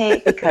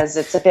meditate because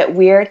it's a bit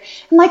weird?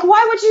 I'm like,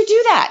 why would you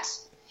do that?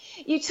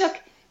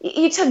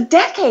 You took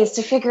decades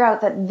to figure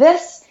out that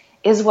this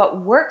is what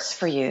works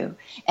for you,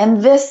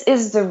 and this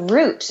is the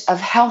root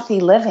of healthy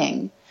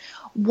living.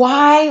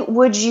 Why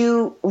would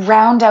you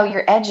round out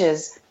your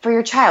edges for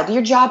your child?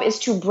 Your job is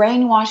to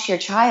brainwash your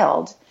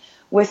child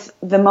with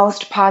the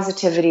most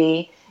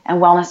positivity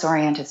and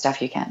wellness-oriented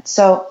stuff you can.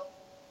 So,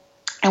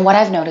 and what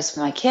I've noticed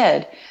with my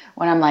kid,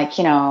 when I'm like,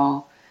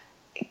 come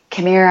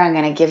here, I'm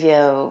going to give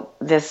you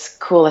this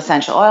cool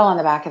essential oil on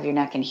the back of your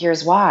neck, and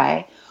here's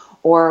why.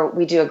 Or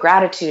we do a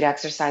gratitude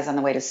exercise on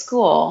the way to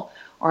school,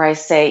 or I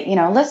say,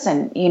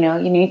 listen, you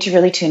need to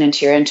really tune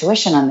into your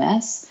intuition on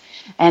this.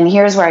 And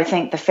here's where I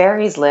think the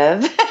fairies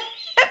live in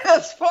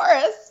this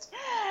forest.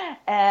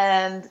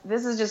 And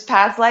this is just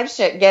past life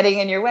shit getting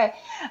in your way.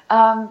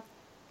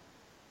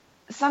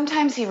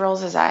 Sometimes he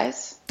rolls his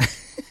eyes.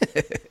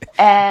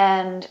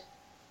 And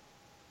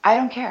I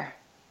don't care.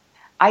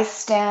 I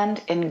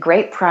stand in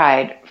great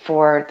pride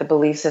for the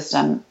belief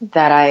system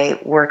that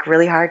I work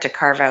really hard to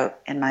carve out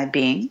in my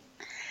being.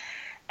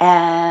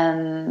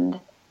 And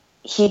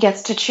he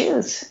gets to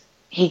choose.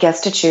 He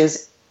gets to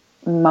choose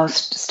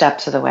most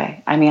steps of the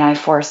way. I mean, I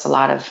force a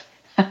lot of,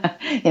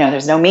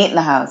 there's no meat in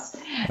the house.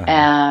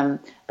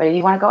 But if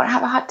you want to go and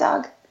have a hot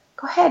dog,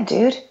 go ahead,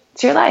 dude.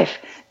 It's your life.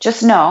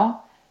 Just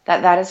know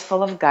that is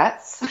full of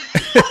guts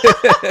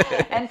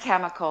and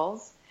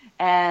chemicals,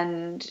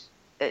 and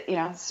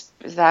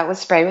that was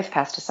sprayed with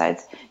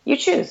pesticides. You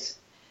choose.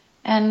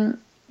 And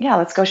yeah,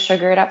 let's go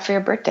sugar it up for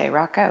your birthday.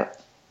 Rock out.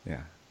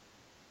 Yeah.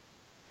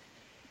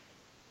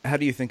 How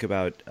do you think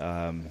about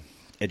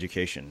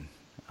education?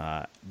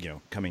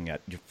 Looking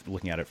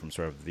at it from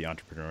sort of the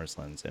entrepreneur's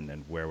lens,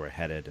 and where we're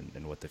headed,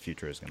 and what the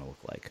future is going to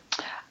look like.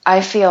 I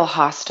feel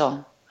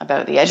hostile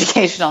about the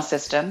educational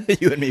system.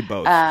 You and me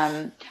both.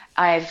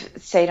 I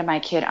say to my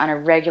kid on a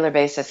regular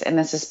basis, and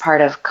this is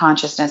part of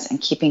consciousness and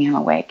keeping him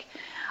awake,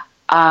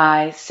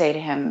 I say to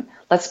him,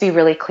 let's be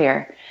really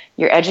clear.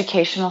 Your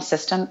educational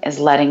system is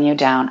letting you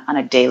down on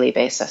a daily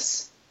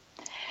basis.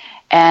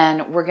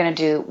 And we're going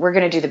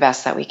to do the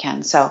best that we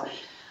can. So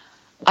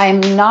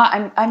I'm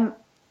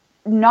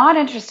not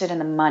interested in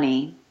the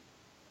money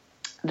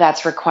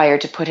that's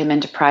required to put him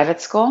into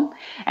private school.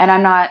 And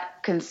I'm not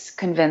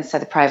convinced that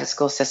the private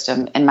school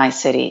system in my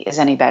city is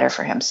any better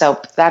for him. So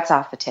that's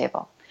off the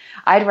table.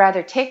 I'd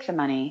rather take the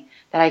money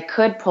that I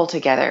could pull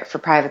together for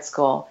private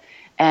school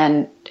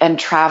and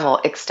travel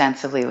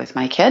extensively with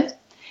my kid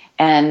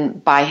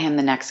and buy him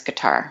the next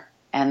guitar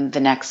and the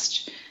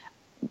next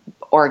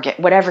organ,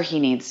 whatever he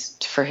needs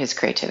for his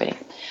creativity.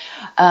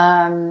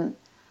 I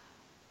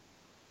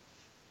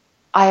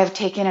have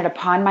taken it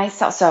upon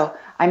myself. So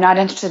I'm not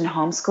interested in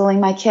homeschooling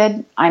my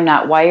kid. I'm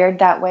not wired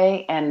that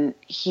way. And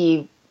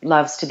he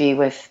loves to be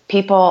with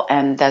people,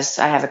 and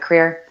I have a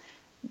career.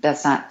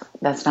 That's not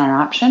an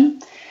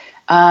option.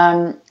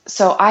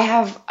 So I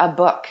have a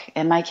book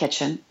in my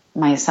kitchen.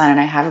 My son and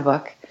I have a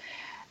book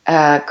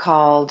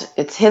called,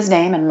 it's his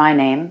name and my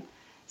name.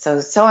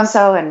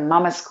 So-and-so and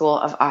Mama's School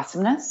of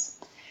Awesomeness.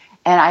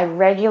 And I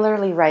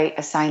regularly write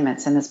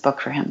assignments in this book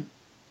for him.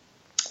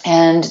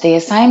 And the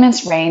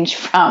assignments range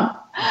from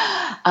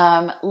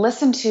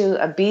listen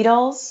to a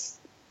Beatles,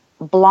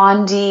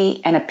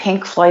 Blondie, and a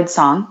Pink Floyd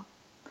song,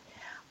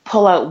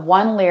 pull out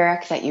one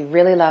lyric that you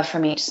really love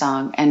from each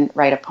song, and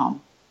write a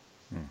poem.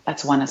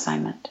 That's one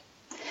assignment.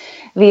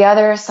 The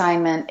other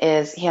assignment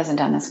is, he hasn't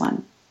done this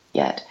one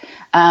yet.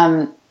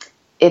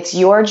 It's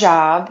your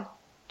job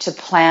to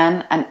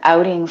plan an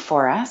outing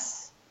for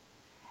us.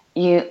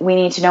 We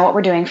need to know what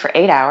we're doing for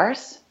 8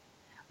 hours.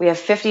 We have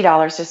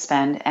 $50 to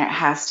spend,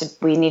 and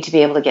we need to be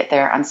able to get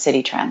there on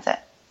city transit.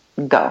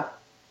 Go.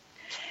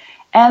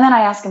 And then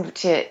I ask him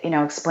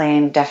to,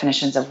 explain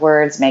definitions of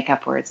words, make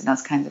up words, and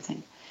those kinds of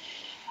things.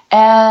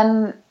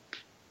 And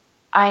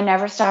I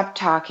never stop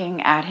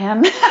talking at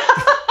him.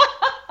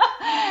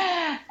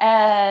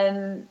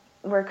 And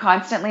we're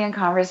constantly in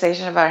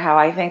conversation about how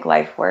I think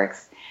life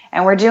works.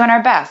 And we're doing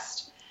our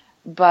best.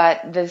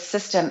 But the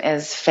system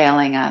is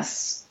failing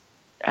us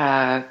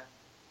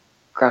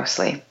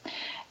grossly.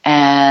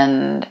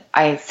 And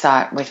I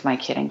thought with my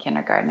kid in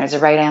kindergarten, there's a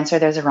right answer,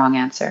 there's a wrong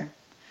answer.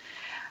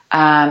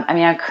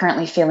 I'm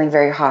currently feeling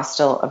very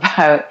hostile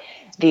about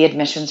the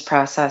admissions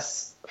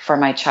process for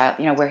my child,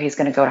 where he's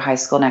going to go to high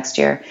school next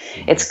year.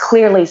 It's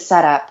clearly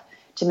set up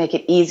to make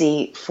it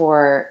easy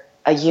for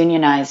a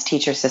unionized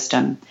teacher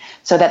system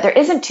so that there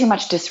isn't too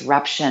much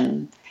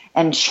disruption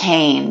and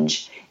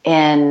change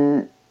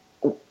in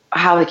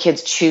how the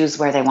kids choose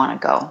where they want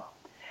to go.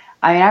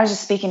 I was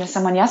just speaking to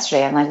someone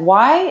yesterday. I'm like,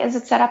 why is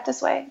it set up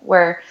this way?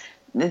 Where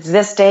it's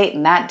this date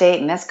and that date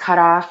and this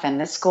cutoff and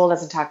this school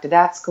doesn't talk to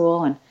that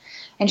school.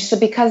 And she said,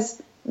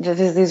 because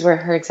These were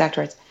her exact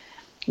words.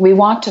 We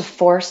want to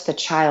force the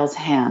child's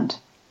hand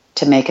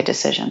to make a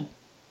decision.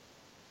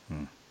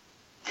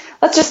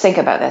 Let's just think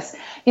about this.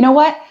 You know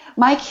what?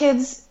 My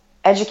kid's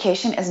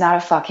education is not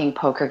a fucking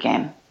poker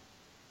game.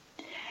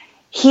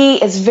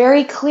 He is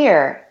very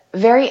clear,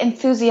 very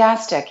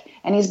enthusiastic,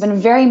 and he's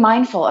been very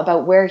mindful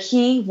about where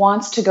he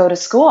wants to go to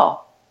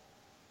school.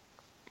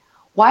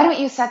 Why don't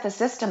you set the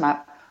system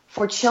up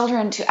for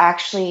children to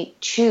actually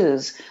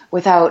choose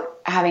without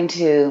having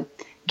to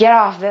get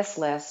off this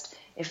list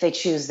if they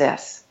choose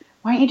this?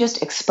 Why don't you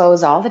just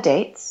expose all the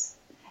dates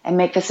and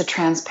make this a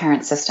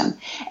transparent system?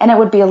 And it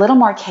would be a little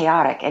more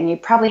chaotic, and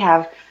you'd probably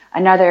have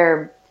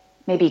another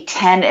maybe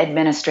 10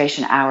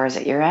 administration hours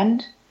at your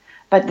end,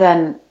 but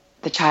then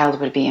the child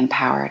would be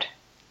empowered.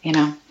 You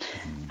know,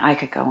 I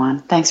could go on.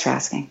 Thanks for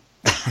asking.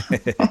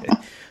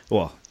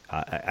 Well,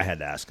 I had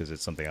to ask because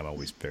it's something I'm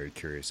always very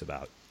curious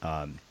about.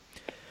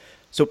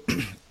 So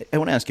I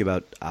want to ask you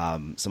about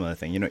some other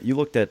thing. You know, you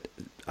looked at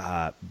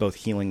both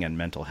healing and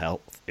mental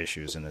health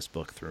issues in this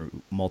book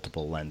through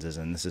multiple lenses,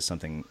 and this is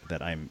something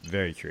that I'm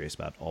very curious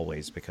about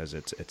always because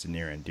it's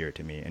near and dear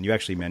to me. And you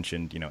actually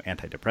mentioned, you know,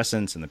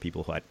 antidepressants and the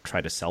people who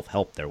try to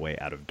self-help their way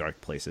out of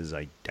dark places.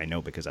 I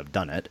know because I've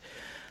done it.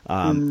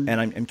 And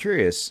I'm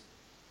curious,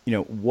 you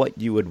know, what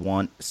you would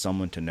want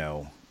someone to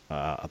know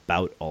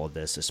about all of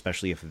this,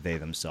 especially if they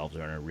themselves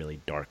are in a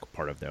really dark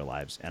part of their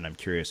lives. And I'm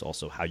curious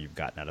also how you've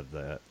gotten out of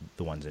the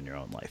ones in your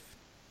own life.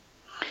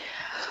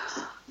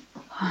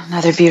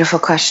 Another beautiful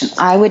question.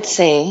 I would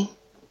say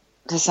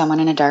to someone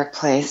in a dark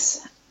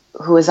place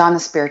who is on the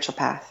spiritual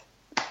path,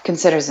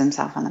 considers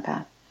himself on the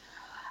path,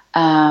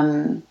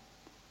 time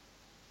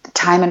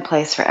and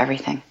place for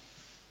everything.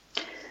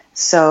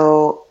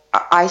 So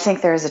I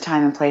think there is a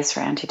time and place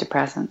for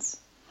antidepressants.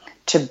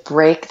 To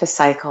break the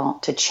cycle,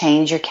 to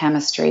change your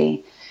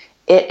chemistry.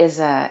 It is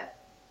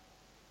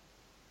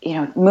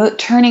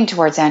turning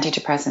towards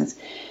antidepressants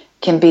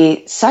can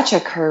be such a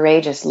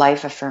courageous,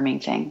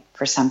 life-affirming thing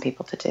for some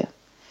people to do.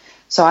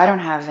 So I don't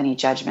have any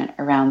judgment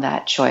around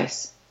that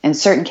choice in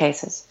certain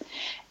cases.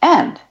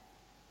 And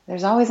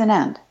there's always an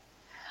end.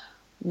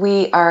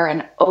 We are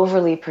an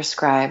overly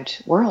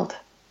prescribed world.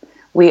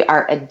 We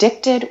are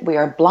addicted, we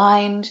are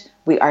blind,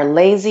 we are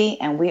lazy,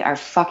 and we are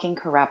fucking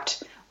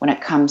corrupt when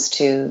it comes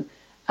to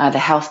the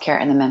healthcare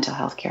and the mental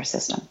health care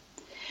system.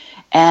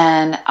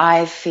 And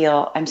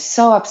I'm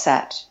so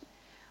upset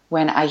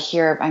when I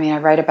hear, I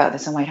write about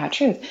this in White Hot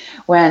Truth,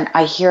 when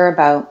I hear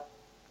about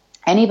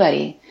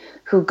anybody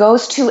who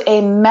goes to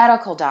a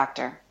medical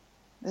doctor,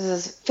 this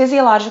is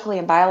physiologically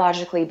and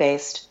biologically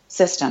based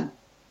system,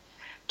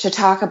 to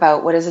talk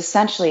about what is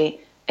essentially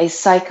a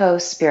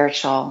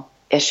psycho-spiritual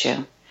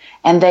issue.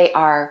 And they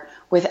are,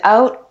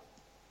 without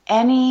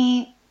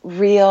any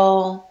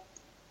real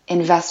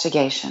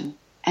investigation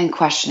and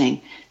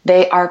questioning,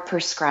 they are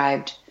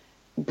prescribed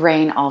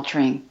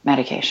brain-altering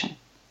medication.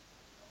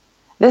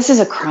 This is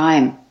a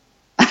crime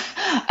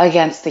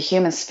against the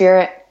human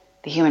spirit,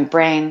 the human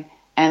brain,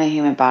 and the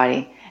human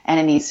body, and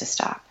it needs to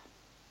stop.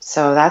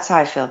 So that's how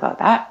I feel about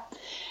that.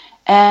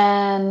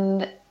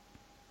 And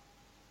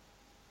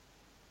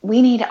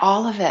we need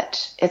all of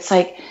it. It's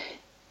like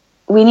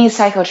we need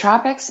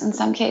psychotropics in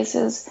some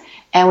cases,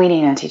 and we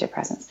need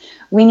antidepressants.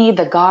 We need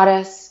the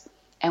goddess,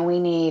 and we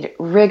need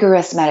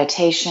rigorous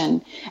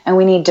meditation, and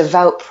we need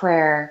devout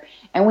prayer,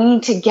 and we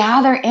need to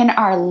gather in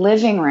our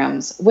living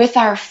rooms with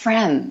our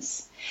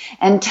friends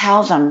and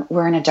tell them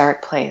we're in a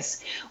dark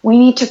place. We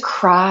need to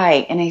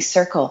cry in a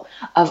circle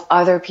of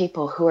other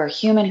people who are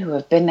human, who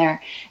have been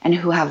there, and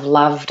who have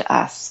loved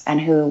us, and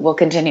who will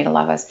continue to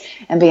love us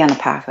and be on the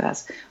path with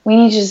us. We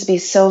need to just be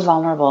so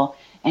vulnerable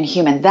and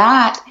human.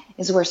 That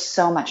is where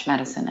so much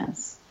medicine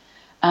is.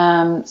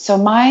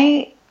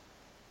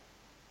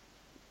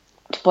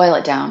 To boil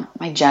it down,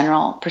 my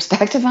general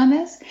perspective on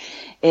this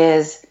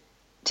is it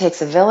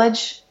takes a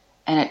village,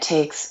 and it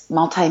takes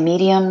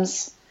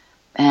multi-mediums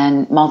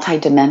and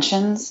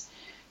multi-dimensions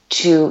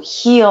to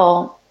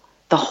heal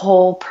the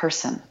whole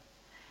person.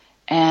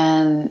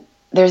 And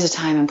there's a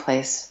time and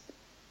place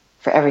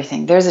for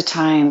everything. There's a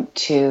time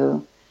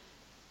to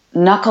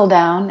knuckle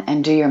down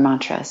and do your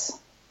mantras.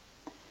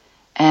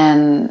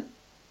 And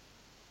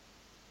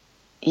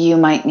you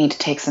might need to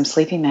take some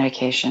sleeping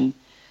medication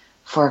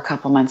for a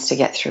couple months to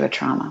get through a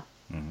trauma,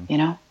 you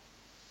know?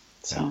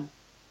 So.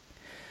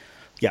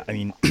 Yeah, I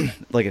mean,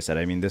 like I said,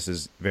 this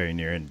is very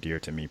near and dear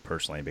to me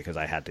personally because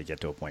I had to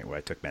get to a point where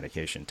I took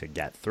medication to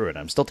get through it.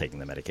 I'm still taking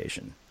the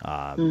medication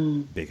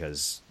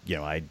because,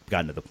 I'd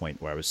gotten to the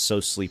point where I was so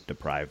sleep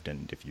deprived.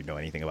 And if you know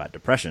anything about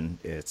depression,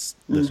 it's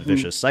this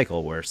vicious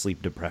cycle where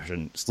sleep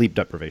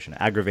deprivation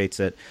aggravates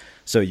it.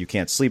 So you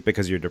can't sleep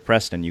because you're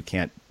depressed, and you're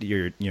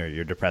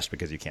depressed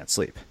because you can't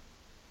sleep.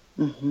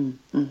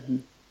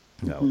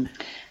 So.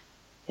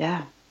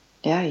 Yeah,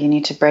 you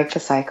need to break the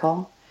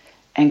cycle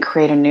and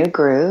create a new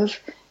groove,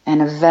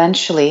 and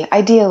eventually,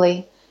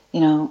 ideally,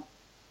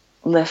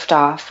 lift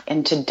off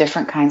into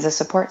different kinds of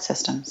support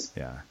systems.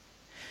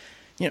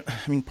 Yeah.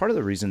 I mean, part of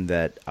the reason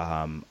that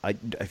I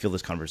feel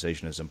this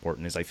conversation is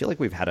important is I feel like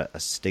we've had a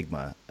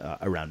stigma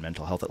around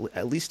mental health,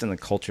 at least in the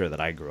culture that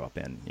I grew up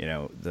in.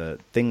 The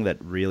thing that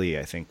really,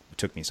 I think,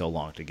 took me so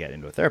long to get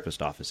into a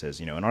therapist office is,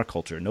 in our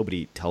culture,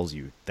 nobody tells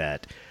you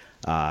that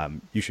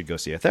you should go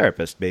see a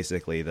therapist.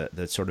 Basically,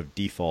 the sort of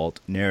default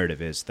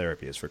narrative is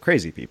therapy is for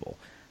crazy people.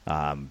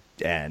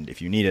 And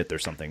if you need it,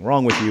 there's something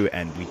wrong with you.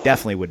 And we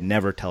definitely would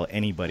never tell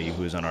anybody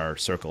who's in our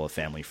circle of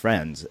family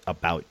friends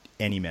about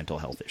any mental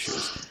health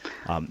issues.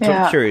 So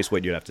I'm curious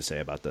what you'd have to say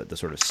about the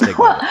sort of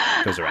stigma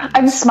that goes around this.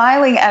 I'm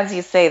smiling as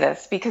you say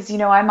this because,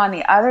 I'm on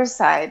the other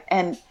side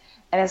and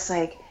it's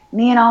like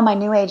me and all my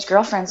new age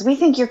girlfriends, we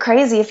think you're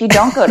crazy if you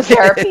don't go to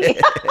therapy.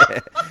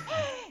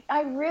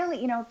 I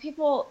really,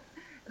 people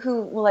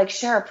who will like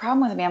share a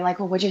problem with me. I'm like,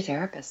 well, what'd your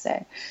therapist say?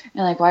 And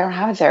they're like, well, I don't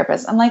have a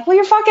therapist. I'm like, well,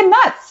 you're fucking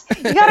nuts.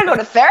 You got to go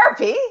to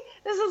therapy.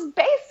 This is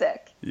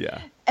basic.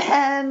 Yeah.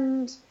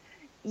 And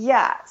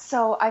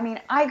so, I mean,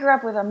 I grew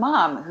up with a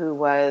mom who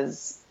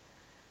was,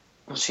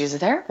 she's a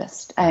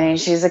therapist. I mean,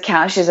 she's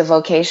a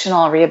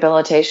vocational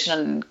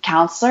rehabilitation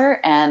counselor,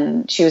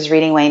 and she was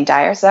reading Wayne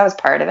Dyer. So that was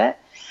part of it.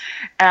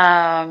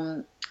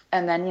 And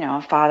then,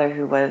 a father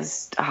who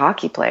was a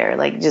hockey player,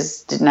 like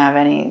just didn't have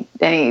any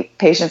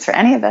patience for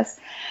any of us.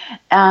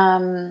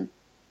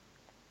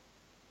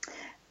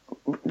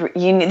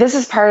 This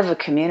is part of a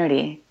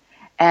community,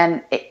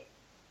 and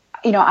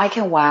I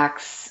can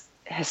wax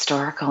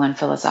historical and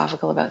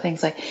philosophical about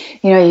things like,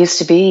 it used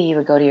to be you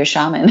would go to your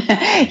shaman,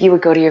 you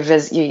would go to you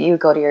would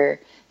go to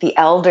the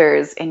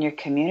elders in your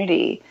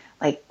community.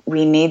 Like,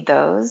 we need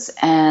those,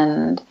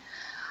 and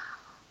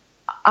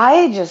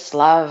I just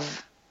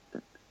love.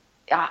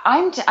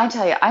 I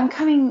tell you, I'm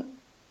coming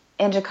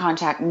into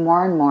contact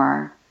more and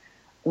more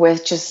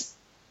with just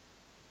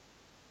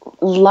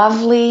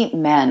lovely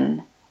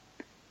men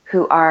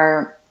who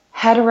are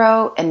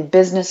hetero and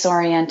business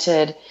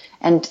oriented,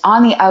 and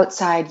on the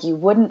outside you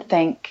wouldn't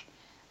think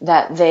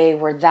that they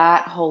were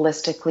that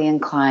holistically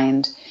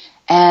inclined,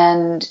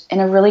 and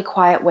in a really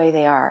quiet way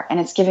they are, and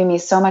it's giving me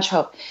so much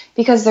hope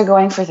because they're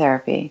going for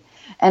therapy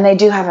and they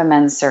do have a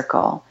men's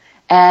circle,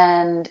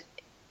 and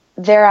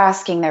they're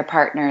asking their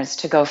partners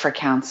to go for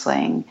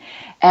counseling,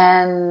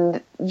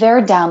 and they're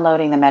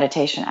downloading the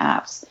meditation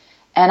apps.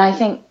 And I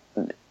think,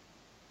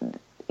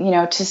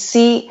 to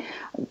see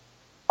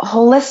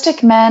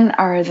holistic men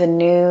are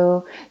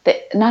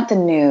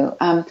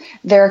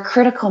they're a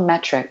critical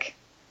metric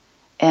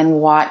in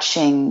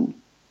watching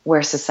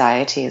where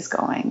society is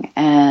going.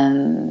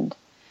 And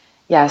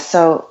here's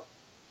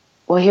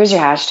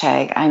your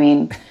hashtag. I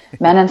mean,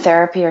 men in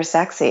therapy are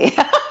sexy.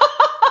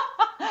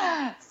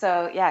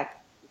 So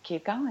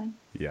keep going.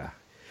 Yeah.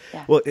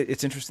 Well,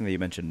 it's interesting that you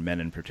mentioned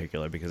men in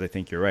particular, because I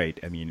think you're right.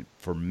 I mean,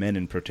 for men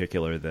in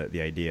particular,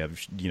 the idea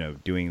of,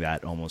 doing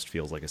that almost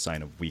feels like a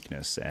sign of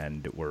weakness,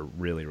 and we're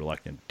really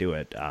reluctant to do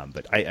it.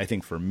 But I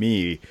think for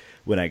me,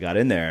 when I got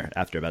in there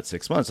after about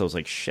 6 months, I was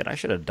like, shit, I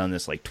should have done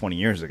this like 20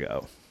 years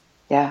ago.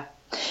 Yeah.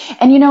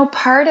 And,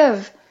 part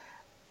of,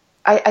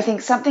 I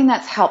think something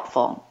that's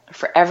helpful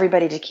for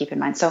everybody to keep in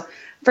mind. So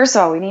first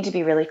of all, we need to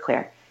be really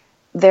clear.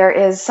 There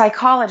is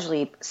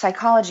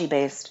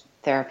psychology-based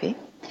therapy.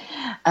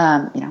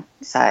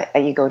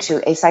 You go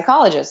to a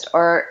psychologist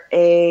or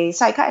a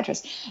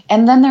psychiatrist,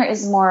 and then there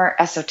is more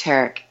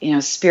esoteric,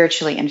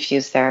 spiritually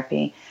infused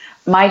therapy.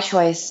 My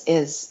choice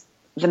is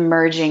the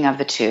merging of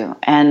the two,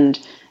 and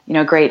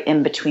great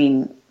in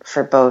between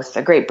for both.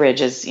 A great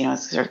bridge is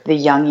sort of the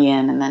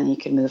Jungian, and then you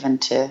can move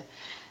into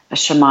a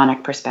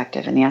shamanic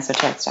perspective and the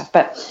esoteric stuff.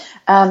 But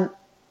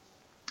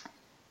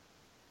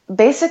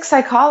basic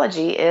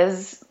psychology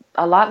is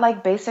a lot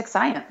like basic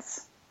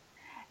science.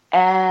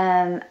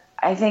 And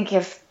I think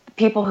if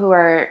people who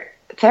are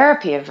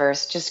therapy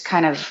averse just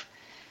kind of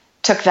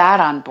took that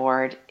on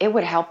board, it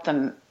would help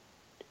them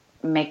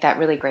make that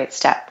really great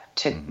step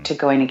to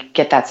going to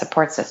get that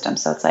support system.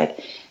 So it's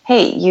like,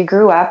 hey, you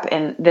grew up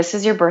and this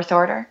is your birth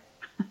order.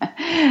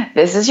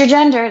 This is your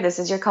gender. This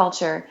is your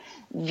culture.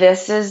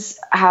 This is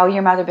how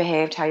your mother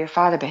behaved, how your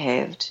father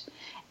behaved.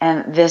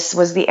 And this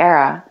was the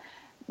era.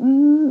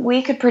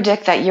 We could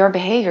predict that your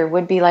behavior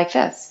would be like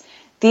this.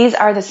 These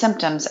are the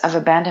symptoms of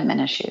abandonment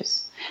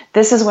issues.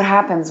 This is what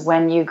happens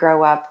when you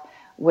grow up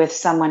with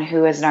someone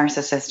who is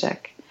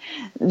narcissistic.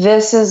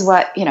 This is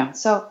what,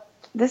 so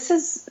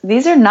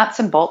these are nuts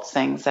and bolts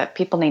things that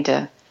people need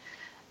to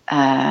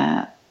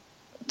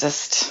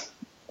just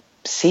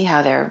see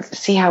how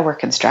we're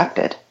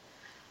constructed.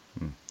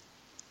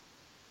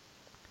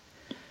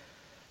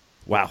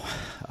 Wow.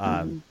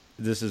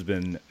 This has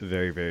been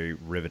very, very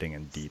riveting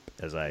and deep,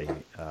 as I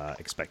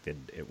expected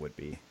it would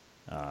be.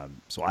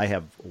 So I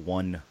have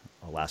one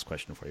last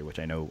question for you, which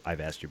I know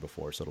I've asked you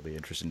before, so it'll be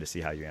interesting to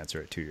see how you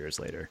answer it 2 years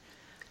later.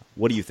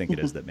 What do you think it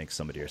is that makes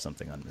somebody or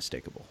something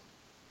unmistakable?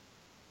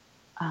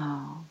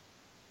 Oh,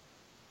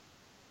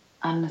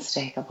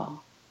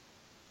 unmistakable.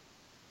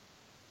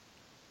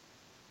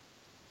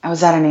 I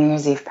was at a New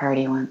Year's Eve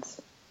party once,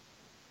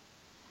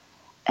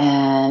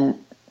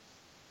 and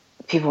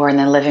people were in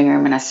the living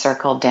room in a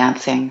circle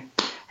dancing,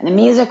 and the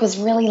music was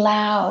really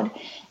loud,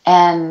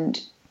 and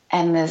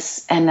and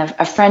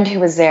a friend who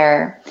was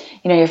there,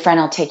 your friend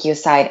will take you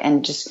aside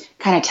and just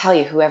kind of tell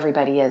you who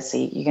everybody is. So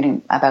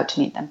you're about to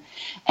meet them.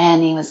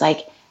 And he was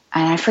like,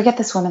 and I forget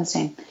this woman's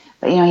name,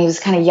 but he was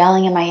kind of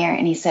yelling in my ear,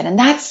 and he said, and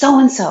that's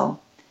so-and-so.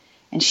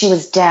 And she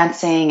was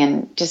dancing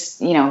and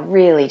just,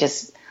 really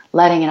just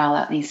letting it all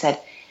out. And he said,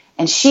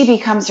 and she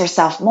becomes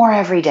herself more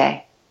every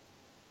day.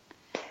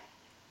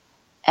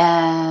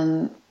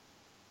 And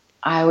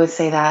I would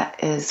say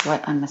that is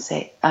what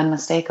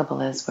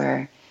unmistakable is,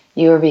 where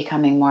you are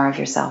becoming more of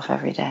yourself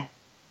every day.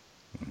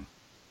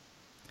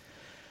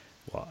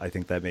 Well, I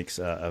think that makes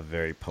a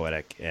very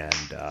poetic and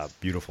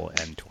beautiful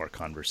end to our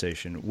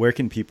conversation. Where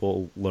can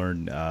people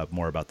learn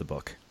more about the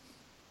book?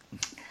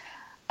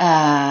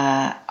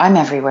 I'm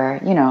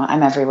everywhere.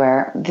 I'm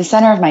everywhere. The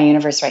center of my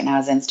universe right now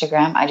is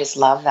Instagram. I just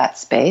love that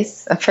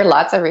space for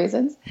lots of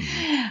reasons.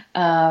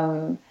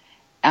 I'm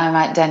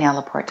at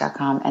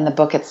DanielleLaporte.com, and the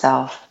book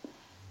itself,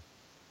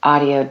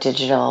 audio,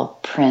 digital,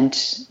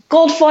 print,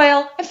 gold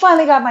foil. I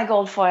finally got my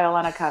gold foil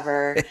on a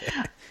cover.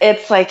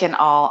 It's like in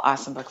all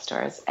awesome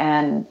bookstores.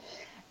 And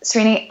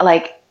Srini,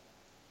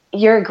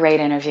 you're a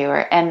great interviewer.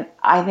 And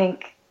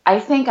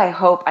I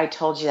hope I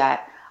told you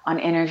that on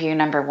interview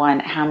number 1,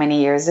 how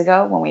many years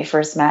ago when we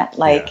first met.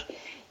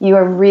 You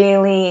are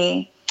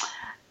really,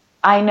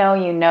 I know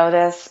you know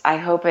this. I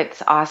hope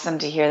it's awesome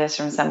to hear this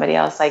from somebody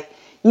else.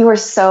 You were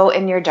so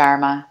in your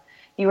dharma.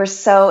 You were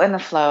so in the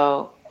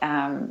flow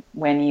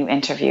when you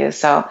interview.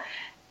 So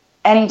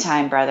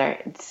anytime, brother.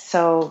 It's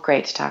so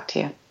great to talk to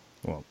you.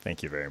 Well,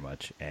 thank you very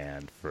much.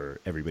 And for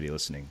everybody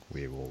listening,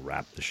 we will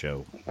wrap the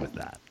show with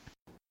that.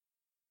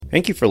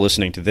 Thank you for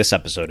listening to this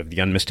episode of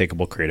the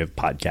Unmistakable Creative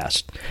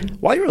Podcast.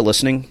 While you were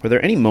listening, were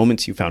there any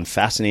moments you found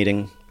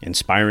fascinating,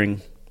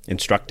 inspiring,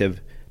 instructive,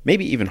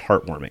 maybe even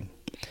heartwarming?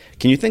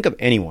 Can you think of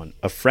anyone,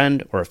 a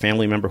friend or a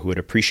family member who would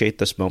appreciate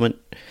this moment?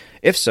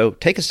 If so,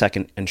 take a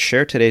second and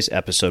share today's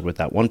episode with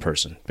that one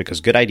person,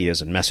 because good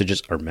ideas and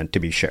messages are meant to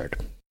be shared.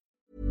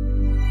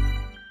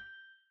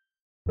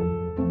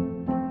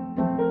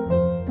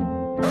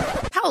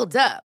 Hold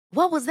up.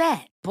 What was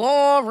that?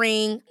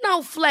 Boring.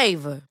 No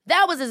flavor.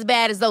 That was as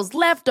bad as those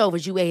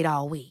leftovers you ate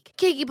all week.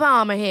 Keke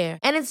Palmer here,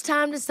 and it's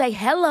time to say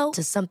hello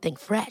to something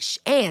fresh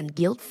and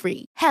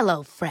guilt-free.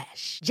 Hello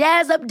Fresh.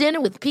 Jazz up dinner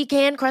with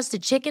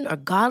pecan-crusted chicken or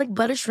garlic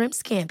butter shrimp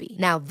scampi.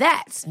 Now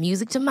that's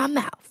music to my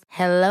mouth.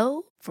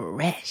 Hello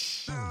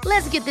Fresh.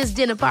 Let's get this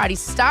dinner party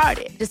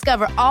started.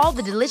 Discover all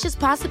the delicious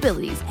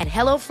possibilities at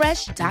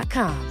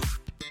HelloFresh.com.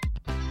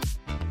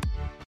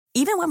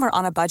 Even when we're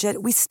on a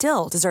budget, we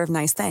still deserve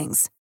nice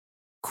things.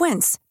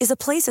 Quince is a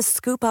place to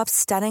scoop up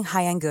stunning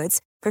high-end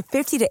goods for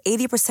 50 to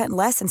 80%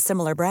 less than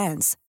similar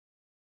brands.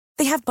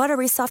 They have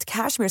buttery soft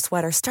cashmere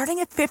sweaters starting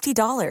at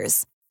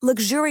 $50,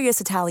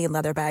 luxurious Italian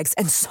leather bags,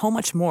 and so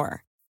much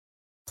more.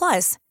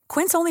 Plus,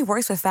 Quince only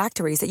works with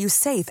factories that use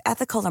safe,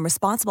 ethical, and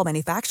responsible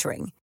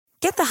manufacturing.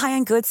 Get the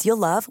high-end goods you'll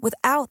love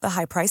without the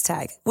high price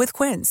tag with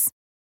Quince.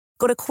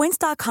 Go to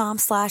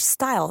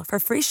quince.com/style for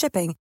free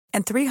shipping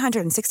and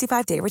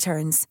 365-day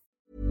returns.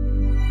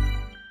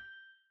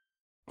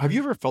 Have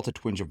you ever felt a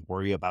twinge of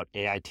worry about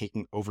AI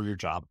taking over your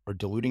job or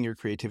diluting your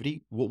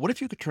creativity? Well, what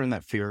if you could turn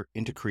that fear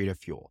into creative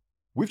fuel?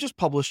 We've just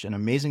published an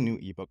amazing new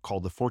ebook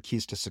called The 4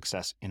 Keys to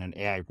Success in an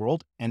AI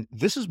World, and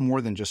this is more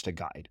than just a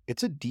guide.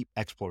 It's a deep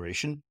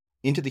exploration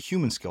into the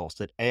human skills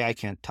that AI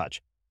can't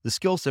touch, the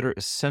skills that are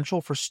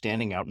essential for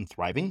standing out and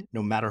thriving,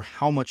 no matter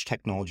how much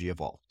technology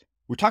evolves.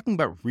 We're talking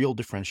about real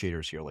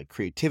differentiators here, like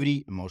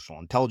creativity, emotional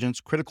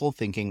intelligence, critical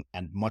thinking,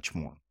 and much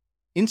more.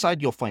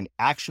 Inside, you'll find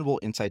actionable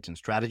insights and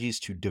strategies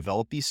to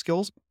develop these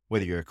skills,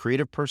 whether you're a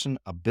creative person,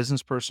 a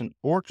business person,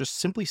 or just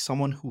simply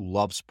someone who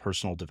loves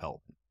personal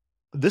development.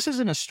 This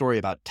isn't a story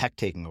about tech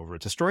taking over.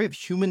 It's a story of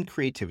human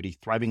creativity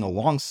thriving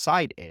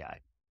alongside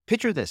AI.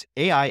 Picture this,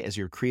 AI as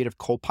your creative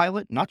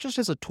co-pilot, not just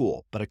as a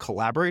tool, but a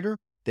collaborator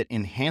that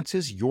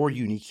enhances your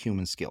unique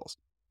human skills.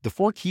 The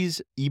 4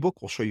 Keys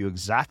ebook will show you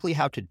exactly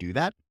how to do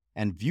that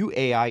and view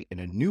AI in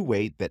a new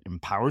way that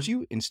empowers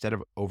you instead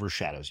of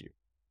overshadows you.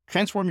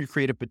 Transform your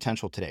creative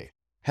potential today.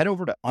 Head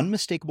over to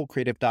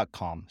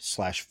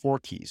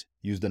unmistakablecreative.com/4keys.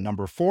 Use the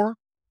number 4,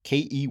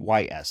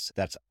 KEYS.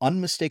 That's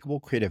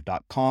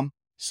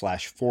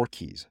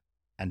unmistakablecreative.com/4keys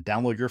and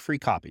download your free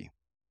copy.